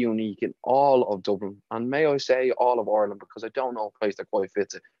completely unique in all of Dublin, and may I say all of Ireland, because I don't know a place that quite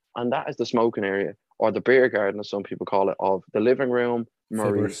fits it. And that is the smoking area, or the beer garden, as some people call it, of the Living Room,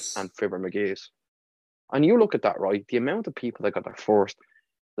 Murray's, Fibbers. and Fibber McGee's. And you look at that, right? The amount of people that got their first,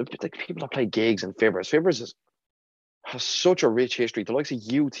 the people that play gigs in Fibbers. Has such a rich history. The likes of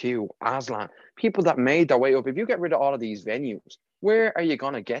U2, Aslan, people that made their way up. If you get rid of all of these venues, where are you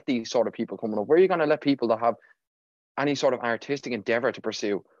going to get these sort of people coming up? Where are you going to let people that have any sort of artistic endeavor to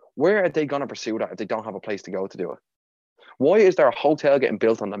pursue? Where are they going to pursue that if they don't have a place to go to do it? Why is there a hotel getting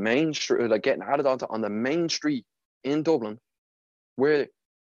built on the main street, like getting added onto on the main street in Dublin, where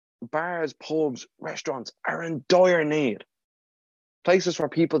bars, pubs, restaurants are in dire need? Places for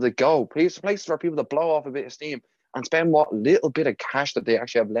people to go, places for people to blow off a bit of steam and spend what little bit of cash that they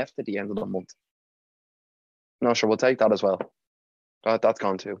actually have left at the end of the month. No, sure, we'll take that as well. That's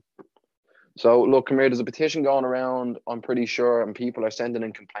gone too. So, look, come here, there's a petition going around, I'm pretty sure, and people are sending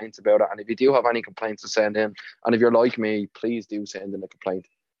in complaints about it. And if you do have any complaints to send in, and if you're like me, please do send in a complaint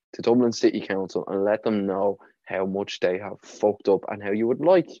to Dublin City Council and let them know how much they have fucked up and how you would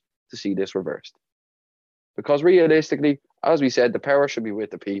like to see this reversed. Because realistically, as we said, the power should be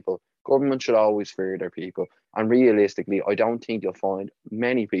with the people. Government should always fear their people. And realistically, I don't think you'll find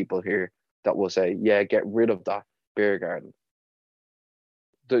many people here that will say, yeah, get rid of that beer garden.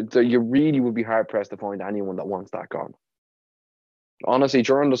 You really would be hard pressed to find anyone that wants that gone. Honestly,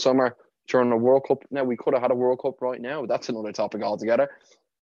 during the summer, during the World Cup, now we could have had a World Cup right now. That's another topic altogether.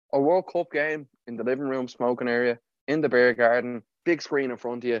 A World Cup game in the living room, smoking area, in the beer garden, big screen in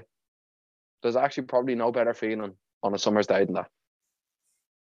front of you. There's actually probably no better feeling on a summer's day than that.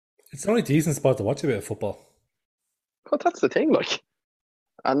 It's the only decent spot to watch a bit of football. But that's the thing, like.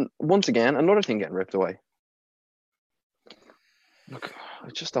 And once again, another thing getting ripped away. Look, I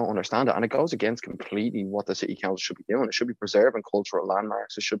just don't understand it. And it goes against completely what the city council should be doing. It should be preserving cultural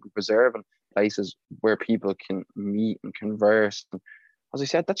landmarks. It should be preserving places where people can meet and converse. And as I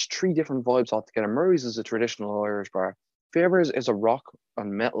said, that's three different vibes altogether. Murray's is a traditional Irish bar. Favors is a rock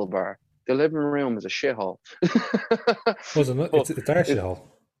and metal bar. The living room is a shithole. Wasn't it? But It's our it, shithole.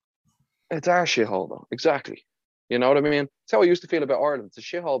 it's our shithole, though. Exactly. You know what I mean? It's how I used to feel about Ireland. It's a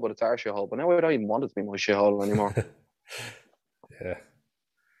shithole, but it's our shithole. But now I don't even want it to be my shithole anymore. Yeah.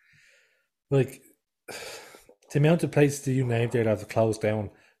 Like, the amount of places that you named there that have closed down,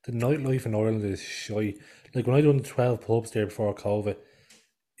 the nightlife in Ireland is shy. Like, when I done 12 pubs there before COVID,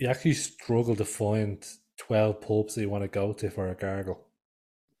 you actually struggle to find 12 pubs that you want to go to for a gargle.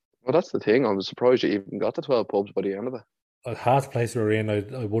 Well, that's the thing. I was surprised you even got the 12 pubs by the end of it. Half the place we were in,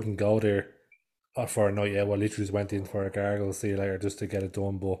 I wouldn't go there for a night out. I literally just went in for a gargle, see you later, just to get it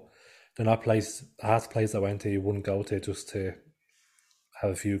done. But they're not place, half the place I went to, you wouldn't go to just to have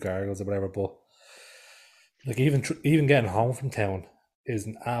a few gargles or whatever. But like even getting home from town is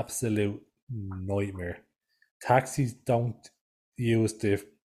an absolute nightmare. Taxis don't use the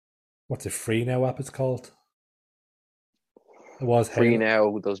what's the free now app it's called. It was Free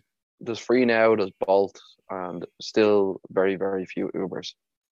Halo now, there's free now, there's Bolt, and still very, very few Ubers.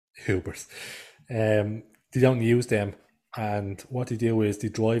 Ubers. They don't use them, and what they do is they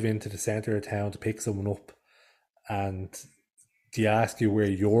drive into the center of town to pick someone up, and they ask you where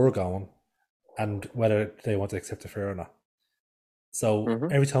you're going and whether they want to accept a fare or not. So Hmm.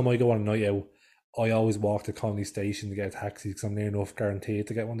 every time I go on a night out, I always walk to Conley Station to get a taxi because I'm near enough guaranteed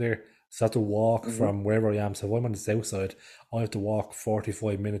to get one there. So I have to walk Hmm. from wherever I am. So if I'm on the south side, I have to walk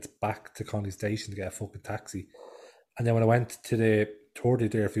 45 minutes back to Conley Station to get a fucking taxi. And then when I went to the tour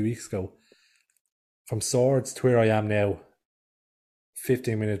there a few weeks ago, from Swords to where I am now,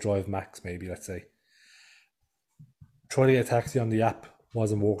 15-minute drive max, maybe, let's say. Try to get a taxi on the app,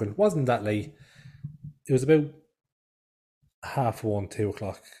 wasn't working. Wasn't that late. It was about 1:30, 2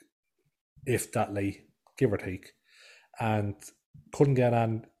 o'clock, if that late, give or take. And couldn't get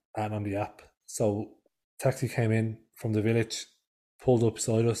on the app. So taxi came in from the village, pulled up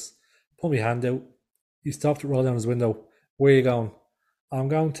beside us, put my hand out. He stopped, rolled down his window. Where are you going? I'm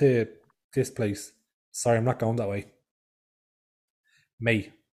going to this place. Sorry, I'm not going that way.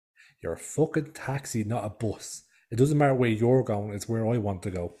 Mate, you're a fucking taxi, not a bus. It doesn't matter where you're going, it's where I want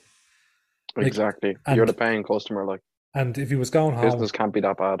to go. Like Exactly. You're the and paying customer. Like, and if he was going home, business can't be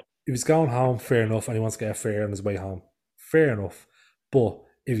that bad. if he's going home, fair enough, and he wants to get a fare on his way home, fair enough. But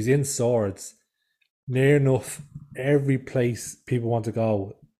if he's in Swords, near enough, every place people want to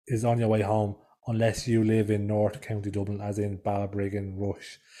go is on your way home, unless you live in North County Dublin, as in Balbriggan,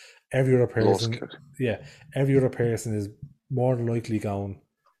 Rush. Every other Lusk. person, yeah, every other person is more than likely going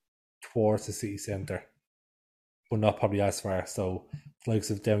towards the city centre, but not probably as far. So, the likes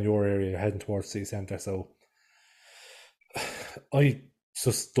of down your area, heading towards the city centre. So, I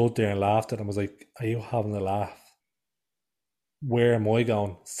just stood there and laughed at him. I was like, "Are you having a laugh? Where am I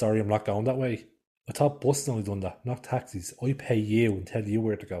going? Sorry, I'm not going that way." I thought buses only done that, not taxis. I pay you and tell you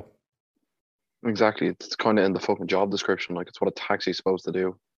where to go. Exactly. It's kind of in the fucking job description. Like, it's what a taxi's supposed to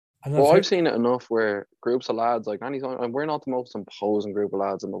do. And I've But I've heard, seen it enough where groups of lads, like anytime, and we're not the most imposing group of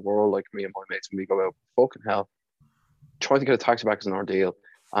lads in the world, like me and my mates, when we go out, fucking hell, trying to get a taxi back is an ordeal.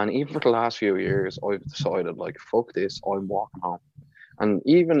 And even for the last few years, I've decided, like, fuck this, I'm walking home. And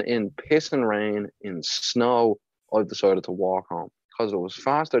even in piss and rain, in snow, I've decided to walk home because it was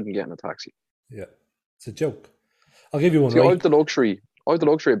faster than getting a taxi. yeah, it's a joke. I'll give you one See, right. I've the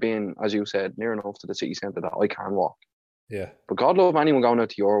luxury of being, as you said, near enough to the city centre that I can walk. Yeah, But God love anyone going out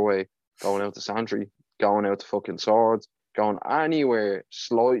to your way, going out to Santry, going out to fucking Swords, going anywhere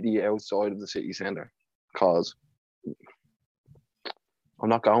slightly outside of the city centre. Because I'm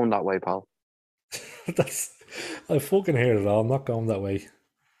not going that way, pal. that's. I fucking hear it all. I'm not going that way.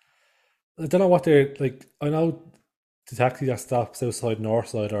 I don't know what they're like. I know the taxi that stops outside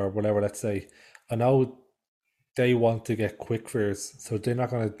Northside or whatever. Let's say, I know they want to get quick fares, so they're not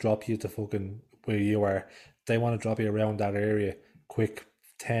going to drop you to fucking where you are. They want to drop you around that area, quick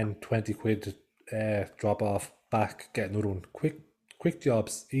 10, 20 quid drop off, back, get another one. Quick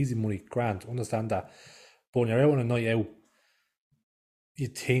jobs, easy money, grand, understand that. But when you're out on a night out, you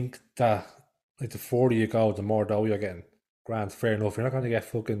think that like the further you go, the more dough you're getting. Grand, fair enough. You're not going to get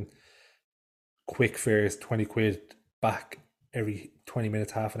fucking quick fares, 20 quid back every 20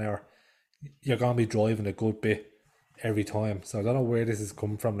 minutes, half an hour. You're going to be driving a good bit every time. So I don't know where this is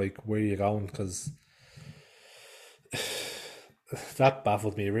coming from, like where you're going, because that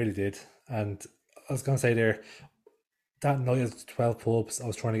baffled me, it really did. And I was going to say there, that night at 12 pubs, I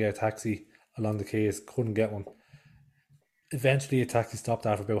was trying to get a taxi along the quays, couldn't get one. Eventually, a taxi stopped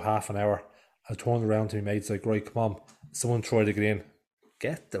after about half an hour. I turned around to my mates like, right, come on. Someone tried to get in.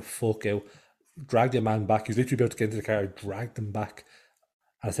 Get the fuck out. Dragged the man back. He was literally about to get into the car. I dragged him back.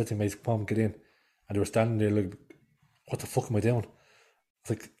 And I said to my mates, come on, get in. And they were standing there like, what the fuck am I doing? It's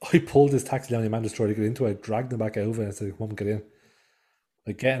like, I pulled this taxi down, the man just tried to get into it. I dragged him back over and I said, come on, get in.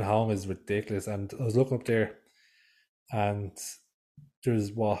 Like, getting home is ridiculous. And I was looking up there and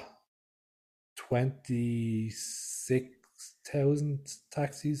there's what, 26,000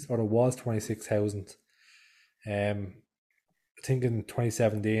 taxis, or there was 26,000. I think in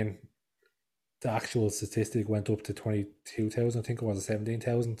 2017, the actual statistic went up to 22,000. I think it was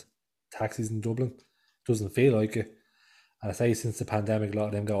 17,000 taxis in Dublin. Doesn't feel like it. And I say since the pandemic, a lot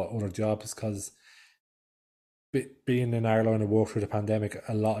of them got other jobs because being in our line of work through the pandemic,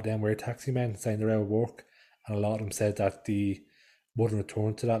 a lot of them were taxi men saying they're out of work. And a lot of them said that they wouldn't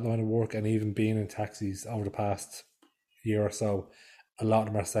return to that line of work. And even being in taxis over the past year or so, a lot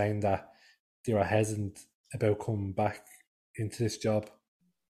of them are saying that they were hesitant about coming back into this job.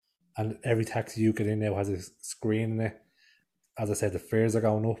 And every taxi you get in now has a screen in it. As I said, the fares are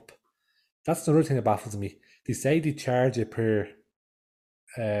going up. That's another thing that baffles me. They say they charge you per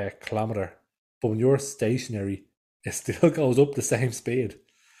kilometre, but when you're stationary, it still goes up the same speed.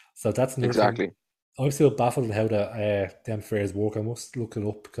 So that's another Exactly. thing. I'm still baffled in how them fares work. I must look it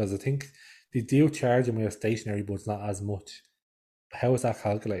up because I think they do charge you when you're stationary, but it's not as much. How is that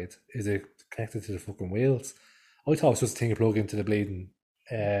calculated? Is it connected to the fucking wheels? I thought it was just a thing you plug into the bleeding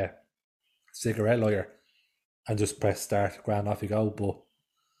cigarette lighter and just press start, grand off you go. But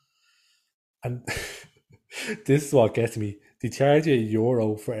and this is what gets me. They charge you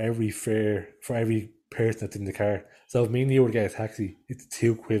 €1 for every fare for every person that's in the car. So if me and you were to get a taxi, it's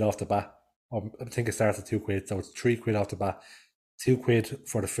 £2 off the bat. I think it starts at £2, so it's £3 off the bat. £2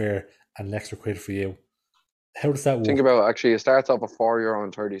 for the fare and an extra quid for you. How does that Think work? about actually, it starts off at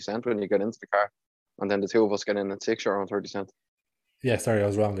 €4.30 when you get into the car, and then the two of us get in at €6.30. Yeah, sorry, I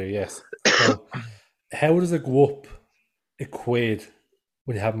was wrong there. Yes. So how does it go up a quid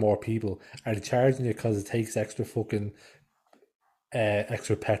when you have more people? Are they charging you because it takes extra fucking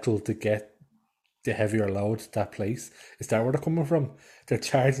extra petrol to get the heavier load to that place? Is that where they're coming from? They're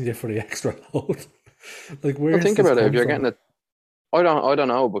charging you for the extra load. Like, Well, where's think this about it. If coming you're from? getting I don't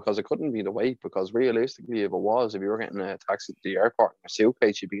know because it couldn't be the weight. Because realistically, if you were getting a taxi to the airport in a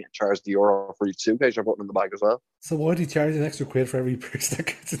suitcase, you'd be getting charged the euro for each suitcase you're putting in the bag as well. So why do you charge an extra quid for every person that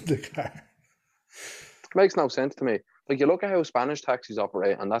gets in the car? It makes no sense to me. Like you look at how Spanish taxis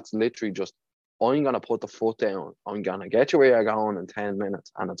operate, and that's literally just, I'm gonna put the foot down. I'm gonna get you where you're going in 10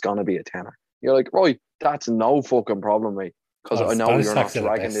 minutes, and it's gonna be a tenner. You're like, right, that's no fucking problem, mate. Because Oh, I know Spanish you're not taxis are the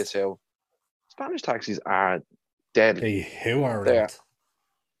dragging this best. out. Spanish taxis are deadly. They hover They're around.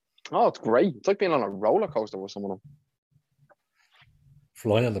 Oh, it's great. It's like being on a roller coaster with someone.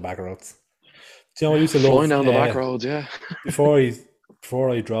 Flying on the back roads. Do you know, I Yeah, used to flying love down the back roads. Yeah. before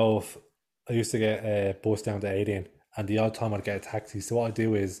I drove, I used to get a bus down to 18, and the odd time I'd get a taxi. So what I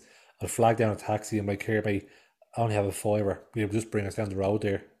do is I'd flag down a taxi and my care by I only have a fiver. They would just bring us down the road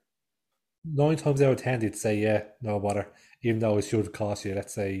there. 9 times out of 10, they'd say yeah, no bother. Even though it should cost you,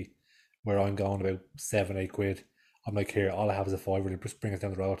 let's say where I'm going about 7, 8 quid. I'm like, here, all I have is a fiver. They just bring us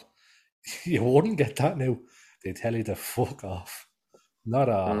down the road. You wouldn't get that now. They tell you to fuck off. Not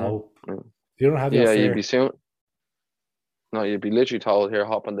a Mm, hope. mm. You don't have your Yeah, you'd fare. be soon. No, you'd be literally told, here,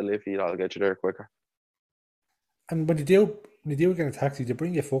 hop on the lift, I'll get you there quicker. And when you do get a taxi, they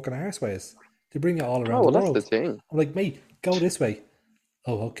bring you fucking arseways. They bring you all Oh, around the well, that's the world. thing. I'm like, mate, go this way.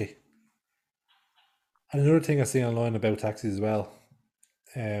 Oh, okay. And another thing I see online about taxis as well,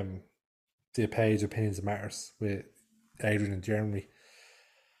 um, the page Opinions Matters with Adrian in Germany.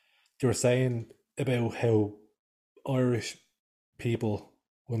 They were saying about how Irish people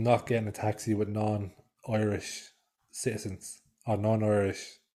will not get in a taxi with non-Irish citizens or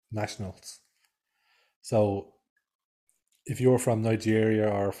non-Irish nationals. So if you're from Nigeria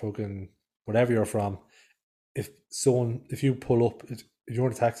or fucking whatever you're from, if you pull up, if you're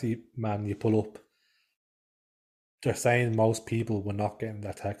in a taxi man, you pull up, they're saying most people will not get in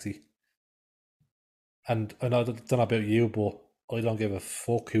that taxi. And I know don't know about you, but I don't give a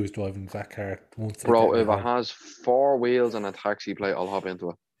fuck who's driving that car once I get Bro, in the if it car. has four wheels and a taxi plate, I'll hop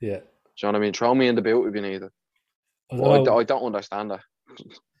into it. Yeah, Do you know what I mean? Throw me in the boot if you need it. I don't But know. I don't understand that,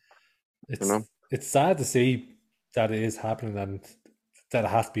 you It's know? it's sad to see that it is happening and that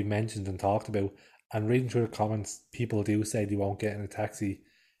it has to be mentioned and talked about. And reading through the comments, people do say they won't get in a taxi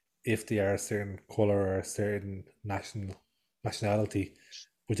if they are a certain colour or a certain nationality,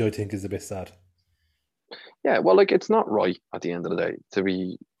 which I think is a bit sad. Yeah, well, like it's not right at the end of the day to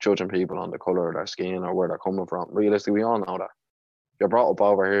be judging people on the color of their skin or where they're coming from. Realistically, we all know that. You're brought up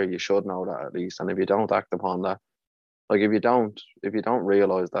over here, you should know that at least. And if you don't act upon that, like if you don't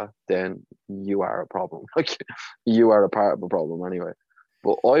realize that, then you are a problem. Like you are a part of a problem anyway.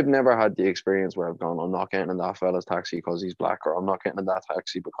 But I've never had the experience where I've gone, I'm not getting in that fella's taxi because he's black, or I'm not getting in that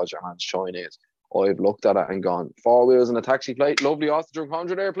taxi because your man's Chinese. I've looked at it and gone, four wheels and a taxi plate, lovely ostrich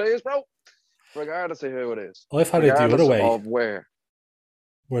 100 there, please, bro. Regardless of who it is, I've had it the other regardless way, of where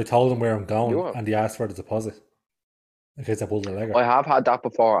where I told them where I'm you going are. and they asked for the deposit in case I pulled the leg I out. have had that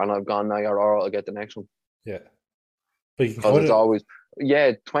before, and I've gone, now you're all right, I'll get the next one. Yeah. But you can Because kind it's of, always,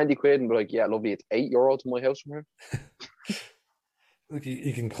 yeah, 20 quid, and be like, yeah, lovely, it's €8 to my house from here. like,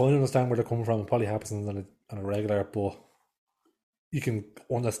 you can kind of understand where they're coming from. It probably happens on a regular, but you can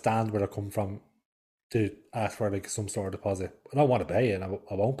understand where they're coming from to ask for like some sort of deposit. I don't want to pay it, and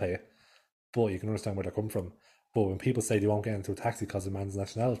I won't pay it, but you can understand where they're coming from. But when people say they won't get into a taxi because of a man's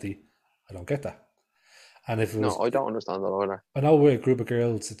nationality, I don't get that. And if it No, was, I don't understand that either. I know with a group of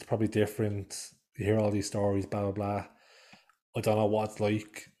girls, it's probably different. You hear all these stories, blah blah blah. I don't know what it's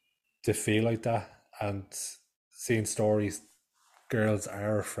like to feel like that, and seeing stories. Girls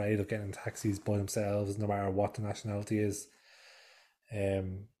are afraid of getting in taxis by themselves, no matter what the nationality is.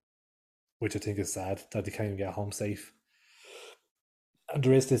 Um, which I think is sad that they can't even get home safe. And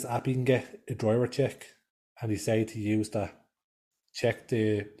there is this app you can get a driver check, and they say to use that, check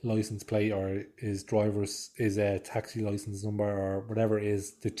the license plate or his a taxi license number or whatever it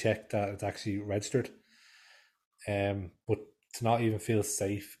is to check that it's actually registered. But to not even feel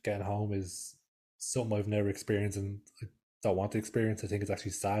safe getting home is something I've never experienced and I don't want to experience. I think it's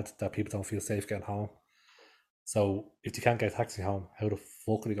actually sad that people don't feel safe getting home. So if you can't get a taxi home, how the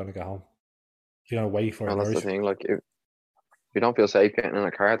fuck are you gonna get home? You're gonna wait for And an that's the Irish. thing. Like, if you don't feel safe getting in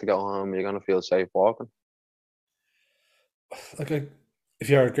a car to go home, you're going to feel safe walking. Like if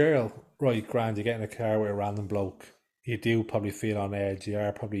you're a girl, right, grand, you get in a car with a random bloke, you do probably feel on edge. You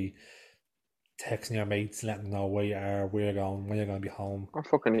are probably texting your mates, letting them know where you are, where you're going, when you're going to be home. Or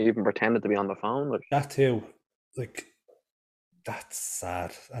fucking even pretending to be on the phone. Like, That too, like that's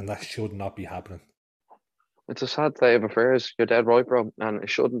sad, and that should not be happening. it's a sad state of affairs. You're dead right, bro. And it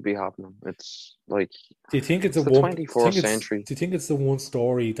shouldn't be happening. It's like, Do you think it's a it's the one? Do you 24th think it's? century. Do you think it's the one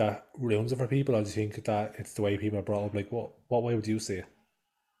story that ruins it for people, or do you think that it's the way people are brought up? Like, what way would you see it?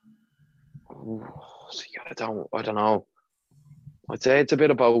 Ooh, see, I don't know. I'd say it's a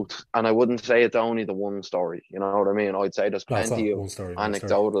bit of both, and I wouldn't say it's only the one story. You know what I mean? I'd say there's No, it's plenty not of one story. One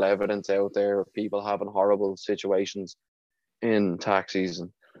story. anecdotal evidence out there of people having horrible situations in taxis.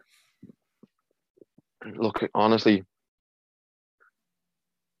 And look, honestly,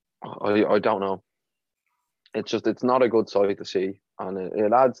 I don't know. It's just it's not a good sight to see, and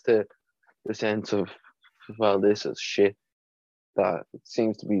it adds to the sense of, well, this is shit that it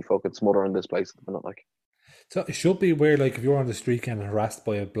seems to be fucking smothering this place at the minute. Like, So it should be where, like, if you're on the street getting harassed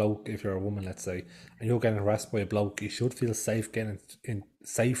by a bloke, if you're a woman, let's say, and you're getting harassed by a bloke, you should feel safe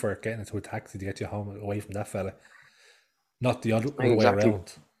safer getting into a taxi to get you home away from that fella, not the other way exactly,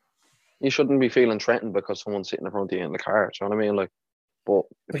 around. you shouldn't be feeling threatened because someone's sitting in front of you in the car. Do you know what I mean? Like, but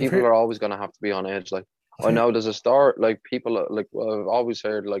Like if people you're, are always going to have to be on edge. Like, I I think, know there's a start. Like people, like well, I've always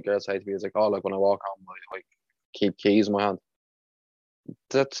heard like girls say to me, "It's like, oh, like when I walk home, I keep keys in my hand."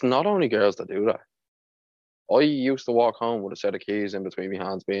 That's not only girls that do that. I used to walk home with a set of keys in between my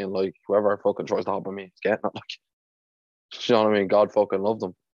hands, being like, whoever fucking tries to hop on me is getting it. Like, you know what I mean? God fucking love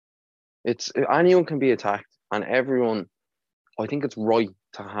them. It's anyone can be attacked, and everyone. I think it's right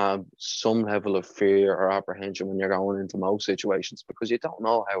to have some level of fear or apprehension when you're going into most situations because you don't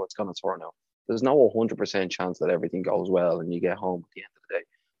know how it's going to turn out. There's no 100% chance that everything goes well and you get home at the end of the day,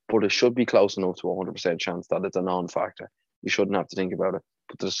 but it should be close enough to a 100% chance that it's a non-factor. You shouldn't have to think about it.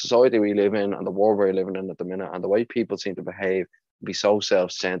 But the society we live in and the world we're living in at the minute and the way people seem to behave, be so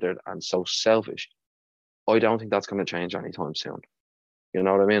self-centered and so selfish, I don't think that's going to change anytime soon. You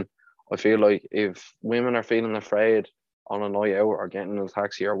know what I mean? I feel like if women are feeling afraid on a night out or getting in a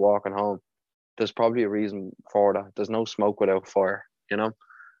taxi or walking home, there's probably a reason for that. There's no smoke without fire, you know?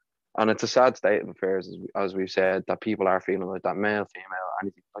 And it's a sad state of affairs, as we've said, that people are feeling like that, male, female,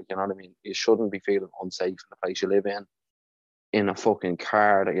 anything, like, you know what I mean? You shouldn't be feeling unsafe in the place you live in a fucking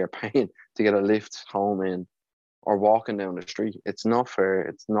car that you're paying to get a lift home in, or walking down the street. It's not fair.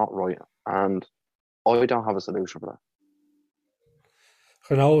 It's not right. And I don't have a solution for that.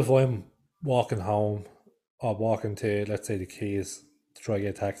 I know if I'm walking home or walking to, let's say, the Keys to try to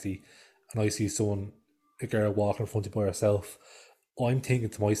get a taxi, and I see a girl walking in front of me by herself, I'm thinking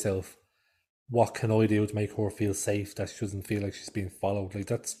to myself, what can I do to make her feel safe that she doesn't feel like she's being followed? Like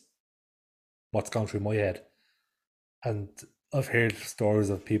what's gone through my head. And I've heard stories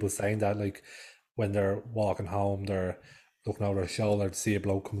of people saying that, like, when they're walking home, they're looking over their shoulder to see a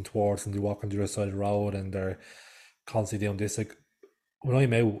bloke coming towards them, they're walking to the side of the road, and they're constantly doing this. Like, when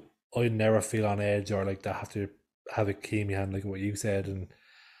I'm out, I never feel on edge or like that have to have a key in my hand, like what you said. And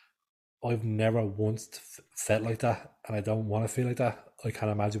I've never once felt like that, and I don't want to feel like that. I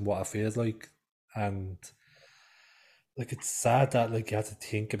can't imagine what it feels like. And like, it's sad that like you have to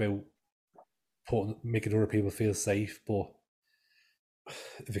think about making other people feel safe, but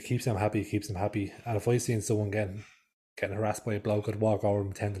if it keeps them happy, it keeps them happy. And if I seen someone getting harassed by a bloke, I'd walk over and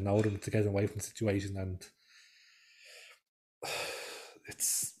pretend to know them to get them away from the situation. And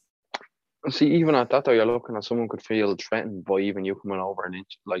it's See, even at that though, you're looking at someone could feel threatened by even you coming over and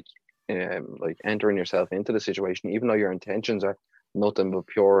like entering yourself into the situation, even though your intentions are nothing but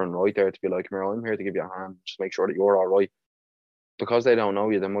pure and right there to be like, "Come here, I'm here to give you a hand, just make sure that you're all right." Because they don't know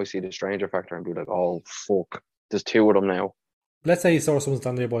you, they might see the stranger factor and be like, "Oh fuck, there's two of them now." let's say you saw someone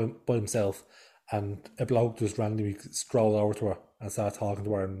standing there by himself, and a bloke just randomly strolled over to her and started talking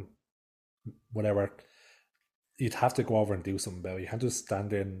to her and whatever. You'd have to go over and do something about it. You can't just stand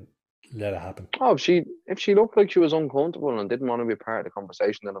there and let it happen. Oh, if she looked like she was uncomfortable and didn't want to be part of the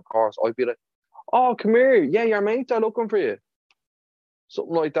conversation, then of course I'd be like, "Oh, come here, yeah, your mates are looking for you,"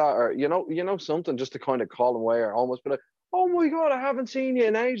 something like that, or something just to kind of call them away, or almost be like, "Oh my god, I haven't seen you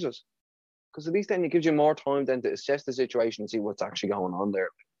in ages," because at least then it gives you more time then to assess the situation and see what's actually going on there.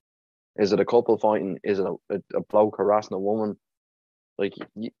 Is it a couple fighting? Is it a bloke harassing a woman? Like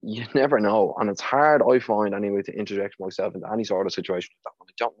you never know, and it's hard, I find anyway, to interject myself into any sort of situation like that when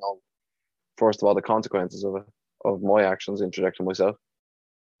I don't know, first of all, the consequences of my actions interjecting myself,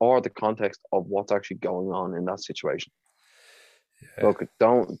 or the context of what's actually going on in that situation. Yeah. Look,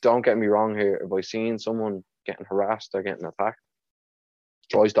 don't get me wrong here. If I seen someone getting harassed or getting attacked,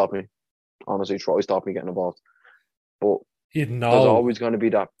 try stop me. Honestly, try stop me getting involved. But You'd there's know. always going to be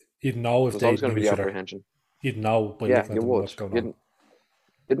that. You'd know if There's they always going knew to be each the other. apprehension. You'd know by Yeah, looking at you them would. what's going on.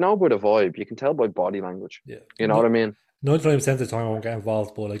 You'd know by the vibe. You can tell by body language. Yeah. You know what I mean? 99% of the time I won't get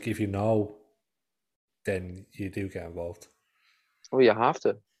involved, but like if you know, then you do get involved. Well, you have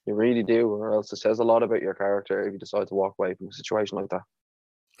to. You really do, or else it says a lot about your character if you decide to walk away from a situation like that.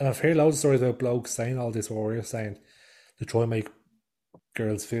 And I've heard loads of stories about blokes saying all this, what we're saying, to try and make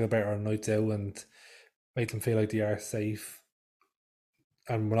girls feel better on nights out and make them feel like they are safe.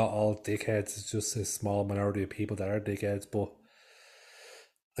 And we're not all dickheads, it's just a small minority of people that are dickheads. But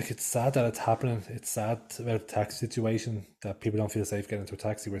like, it's sad that it's happening. It's sad about the taxi situation that people don't feel safe getting into a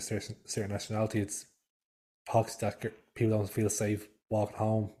taxi with certain nationality. It's pox that people don't feel safe walking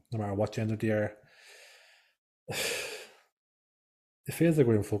home, no matter what gender they are. It feels like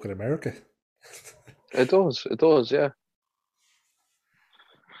we're in fucking America. It does. It does. Yeah.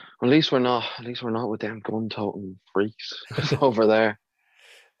 At least we're not. At least we're not with them gun-toting freaks over there.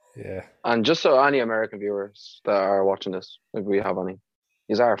 Yeah. And just so any American viewers that are watching this, if we have any,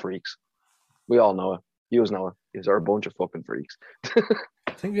 these are freaks. We all know it. You know it. These are a bunch of fucking freaks.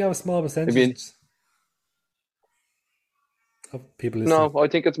 I think we have a small I mean, percentage of people listening. no, I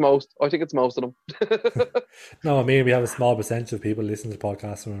think it's most. I think it's most of them. No, I mean we have a small percentage of people listening to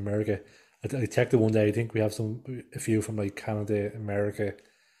podcasts from America. I checked it one day. I think we have a few from like Canada, America,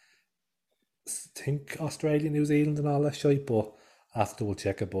 I think Australia, New Zealand, and all that shit. But I have to double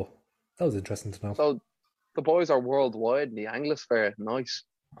check it. But that was interesting to know. So the boys are worldwide in the Anglosphere. Nice.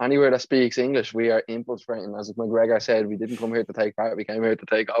 Anywhere that speaks English, we are infiltrating. As McGregor said, we didn't come here to take part, we came here to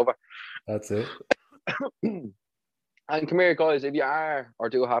take over. That's it. And come here, guys, if you are or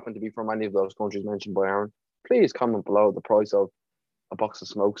do happen to be from any of those countries mentioned by Aaron, please comment below the price of a box of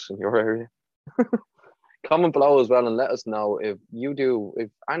smokes in your area. Comment below as well and let us know if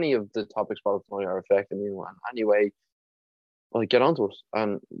any of the topics brought tonight are affecting you in any way. Like, get onto us.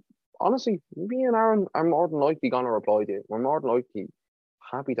 And honestly, me and Aaron are more than likely going to reply to you. We're more than likely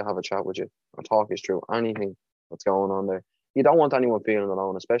happy to have a chat with you or talk you through anything that's going on there. You don't want anyone feeling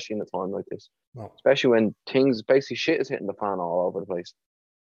alone, especially in a time like this. No. Especially when things, basically shit is hitting the fan all over the place.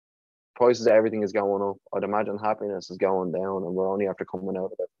 Prices of everything is going up. I'd imagine happiness is going down, and we're only after coming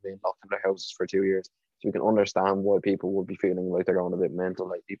out of it, being locked in their houses for 2 years. So we can understand why people would be feeling like they're going a bit mental.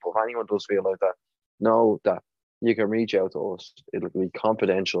 Like, people, if anyone does feel like that, know that you can reach out to us. It'll be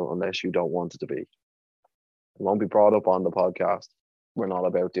confidential unless you don't want it to be. It won't be brought up on the podcast. We're not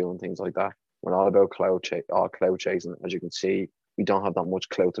about doing things like that. We're not about cloud chasing. As you can see, we don't have that much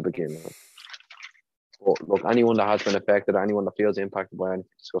clout to begin with. But look, anyone that has been affected, anyone that feels impacted by anything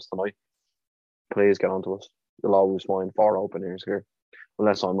discussed tonight, please get on to us. You'll always find 4 open ears here,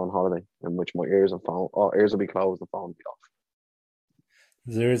 unless I'm on holiday, in which my ears will be closed and phone will be off.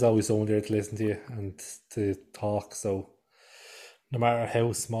 there is always someone there to listen to you and to talk. So no matter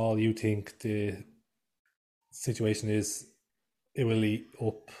how small you think the situation is, it will eat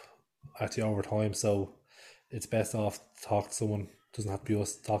up at you over time. So it's best off to talk to someone. Doesn't have to be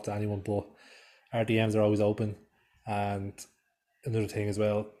us. Talk to anyone. But our DMs are always open. And another thing as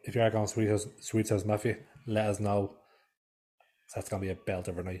well, if you are going Sweet House Mafia, let us know. That's gonna be a belt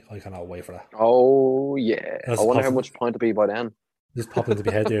overnight. I cannot wait for that. Oh yeah, That's I wonder how possible. much point to be by then. Just popped into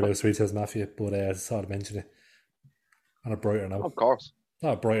my head there about Sweet House Mafia, but I just thought I'd mention it on a brighter note. Of course.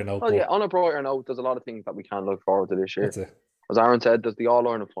 Not a brighter note, Oh yeah, but on a brighter note, there's a lot of things that we can look forward to this year. that's it. As Aaron said, there's the All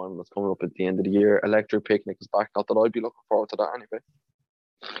Ireland final that's coming up at the end of the year. Electric Picnic is back. Not that I'd be looking forward to that anyway.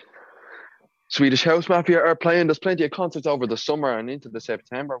 Swedish House Mafia are playing. There's plenty of concerts over the summer and into the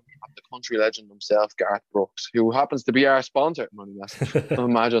September. We have the country legend himself, Garth Brooks, who happens to be our sponsor. Money message.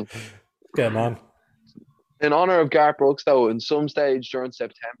 Imagine. Get him on. In honor of Garth Brooks, though, in some stage during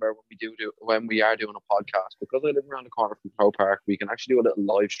September, when we are doing a podcast, because I live around the corner from Crow Park, we can actually do a little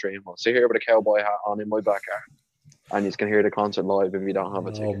live stream. I'll sit here with a cowboy hat on in my backyard, and you can hear the concert live if you don't have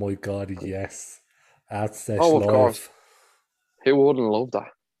a ticket. Oh my god, yes. That's of live. course. Who wouldn't love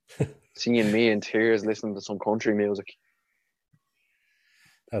that? Seeing me in tears listening to some country music.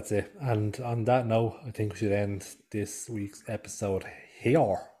 That's it. And on that note, I think we should end this week's episode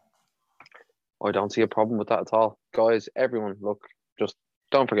here. I don't see a problem with that at all. Guys, everyone, look, just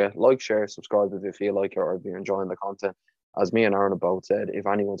don't forget, like, share, subscribe if you feel like it or if you're enjoying the content. As me and Aaron have both said, if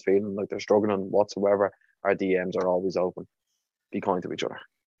anyone's feeling like they're struggling whatsoever, our DMs are always open. Be kind to each other.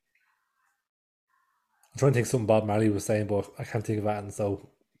 I'm trying to think something Bob Marley was saying, but I can't think of that, and so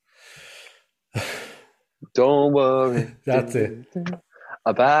don't worry. That's it.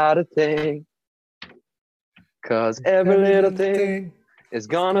 About a thing. Cause every little thing is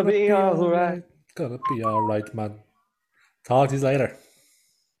gonna be alright. Gonna be alright, man. Talk to you later.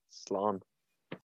 Slán.